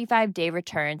 365-day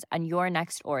returns on your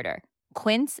next order.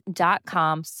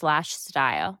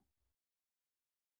 Quince.com/style.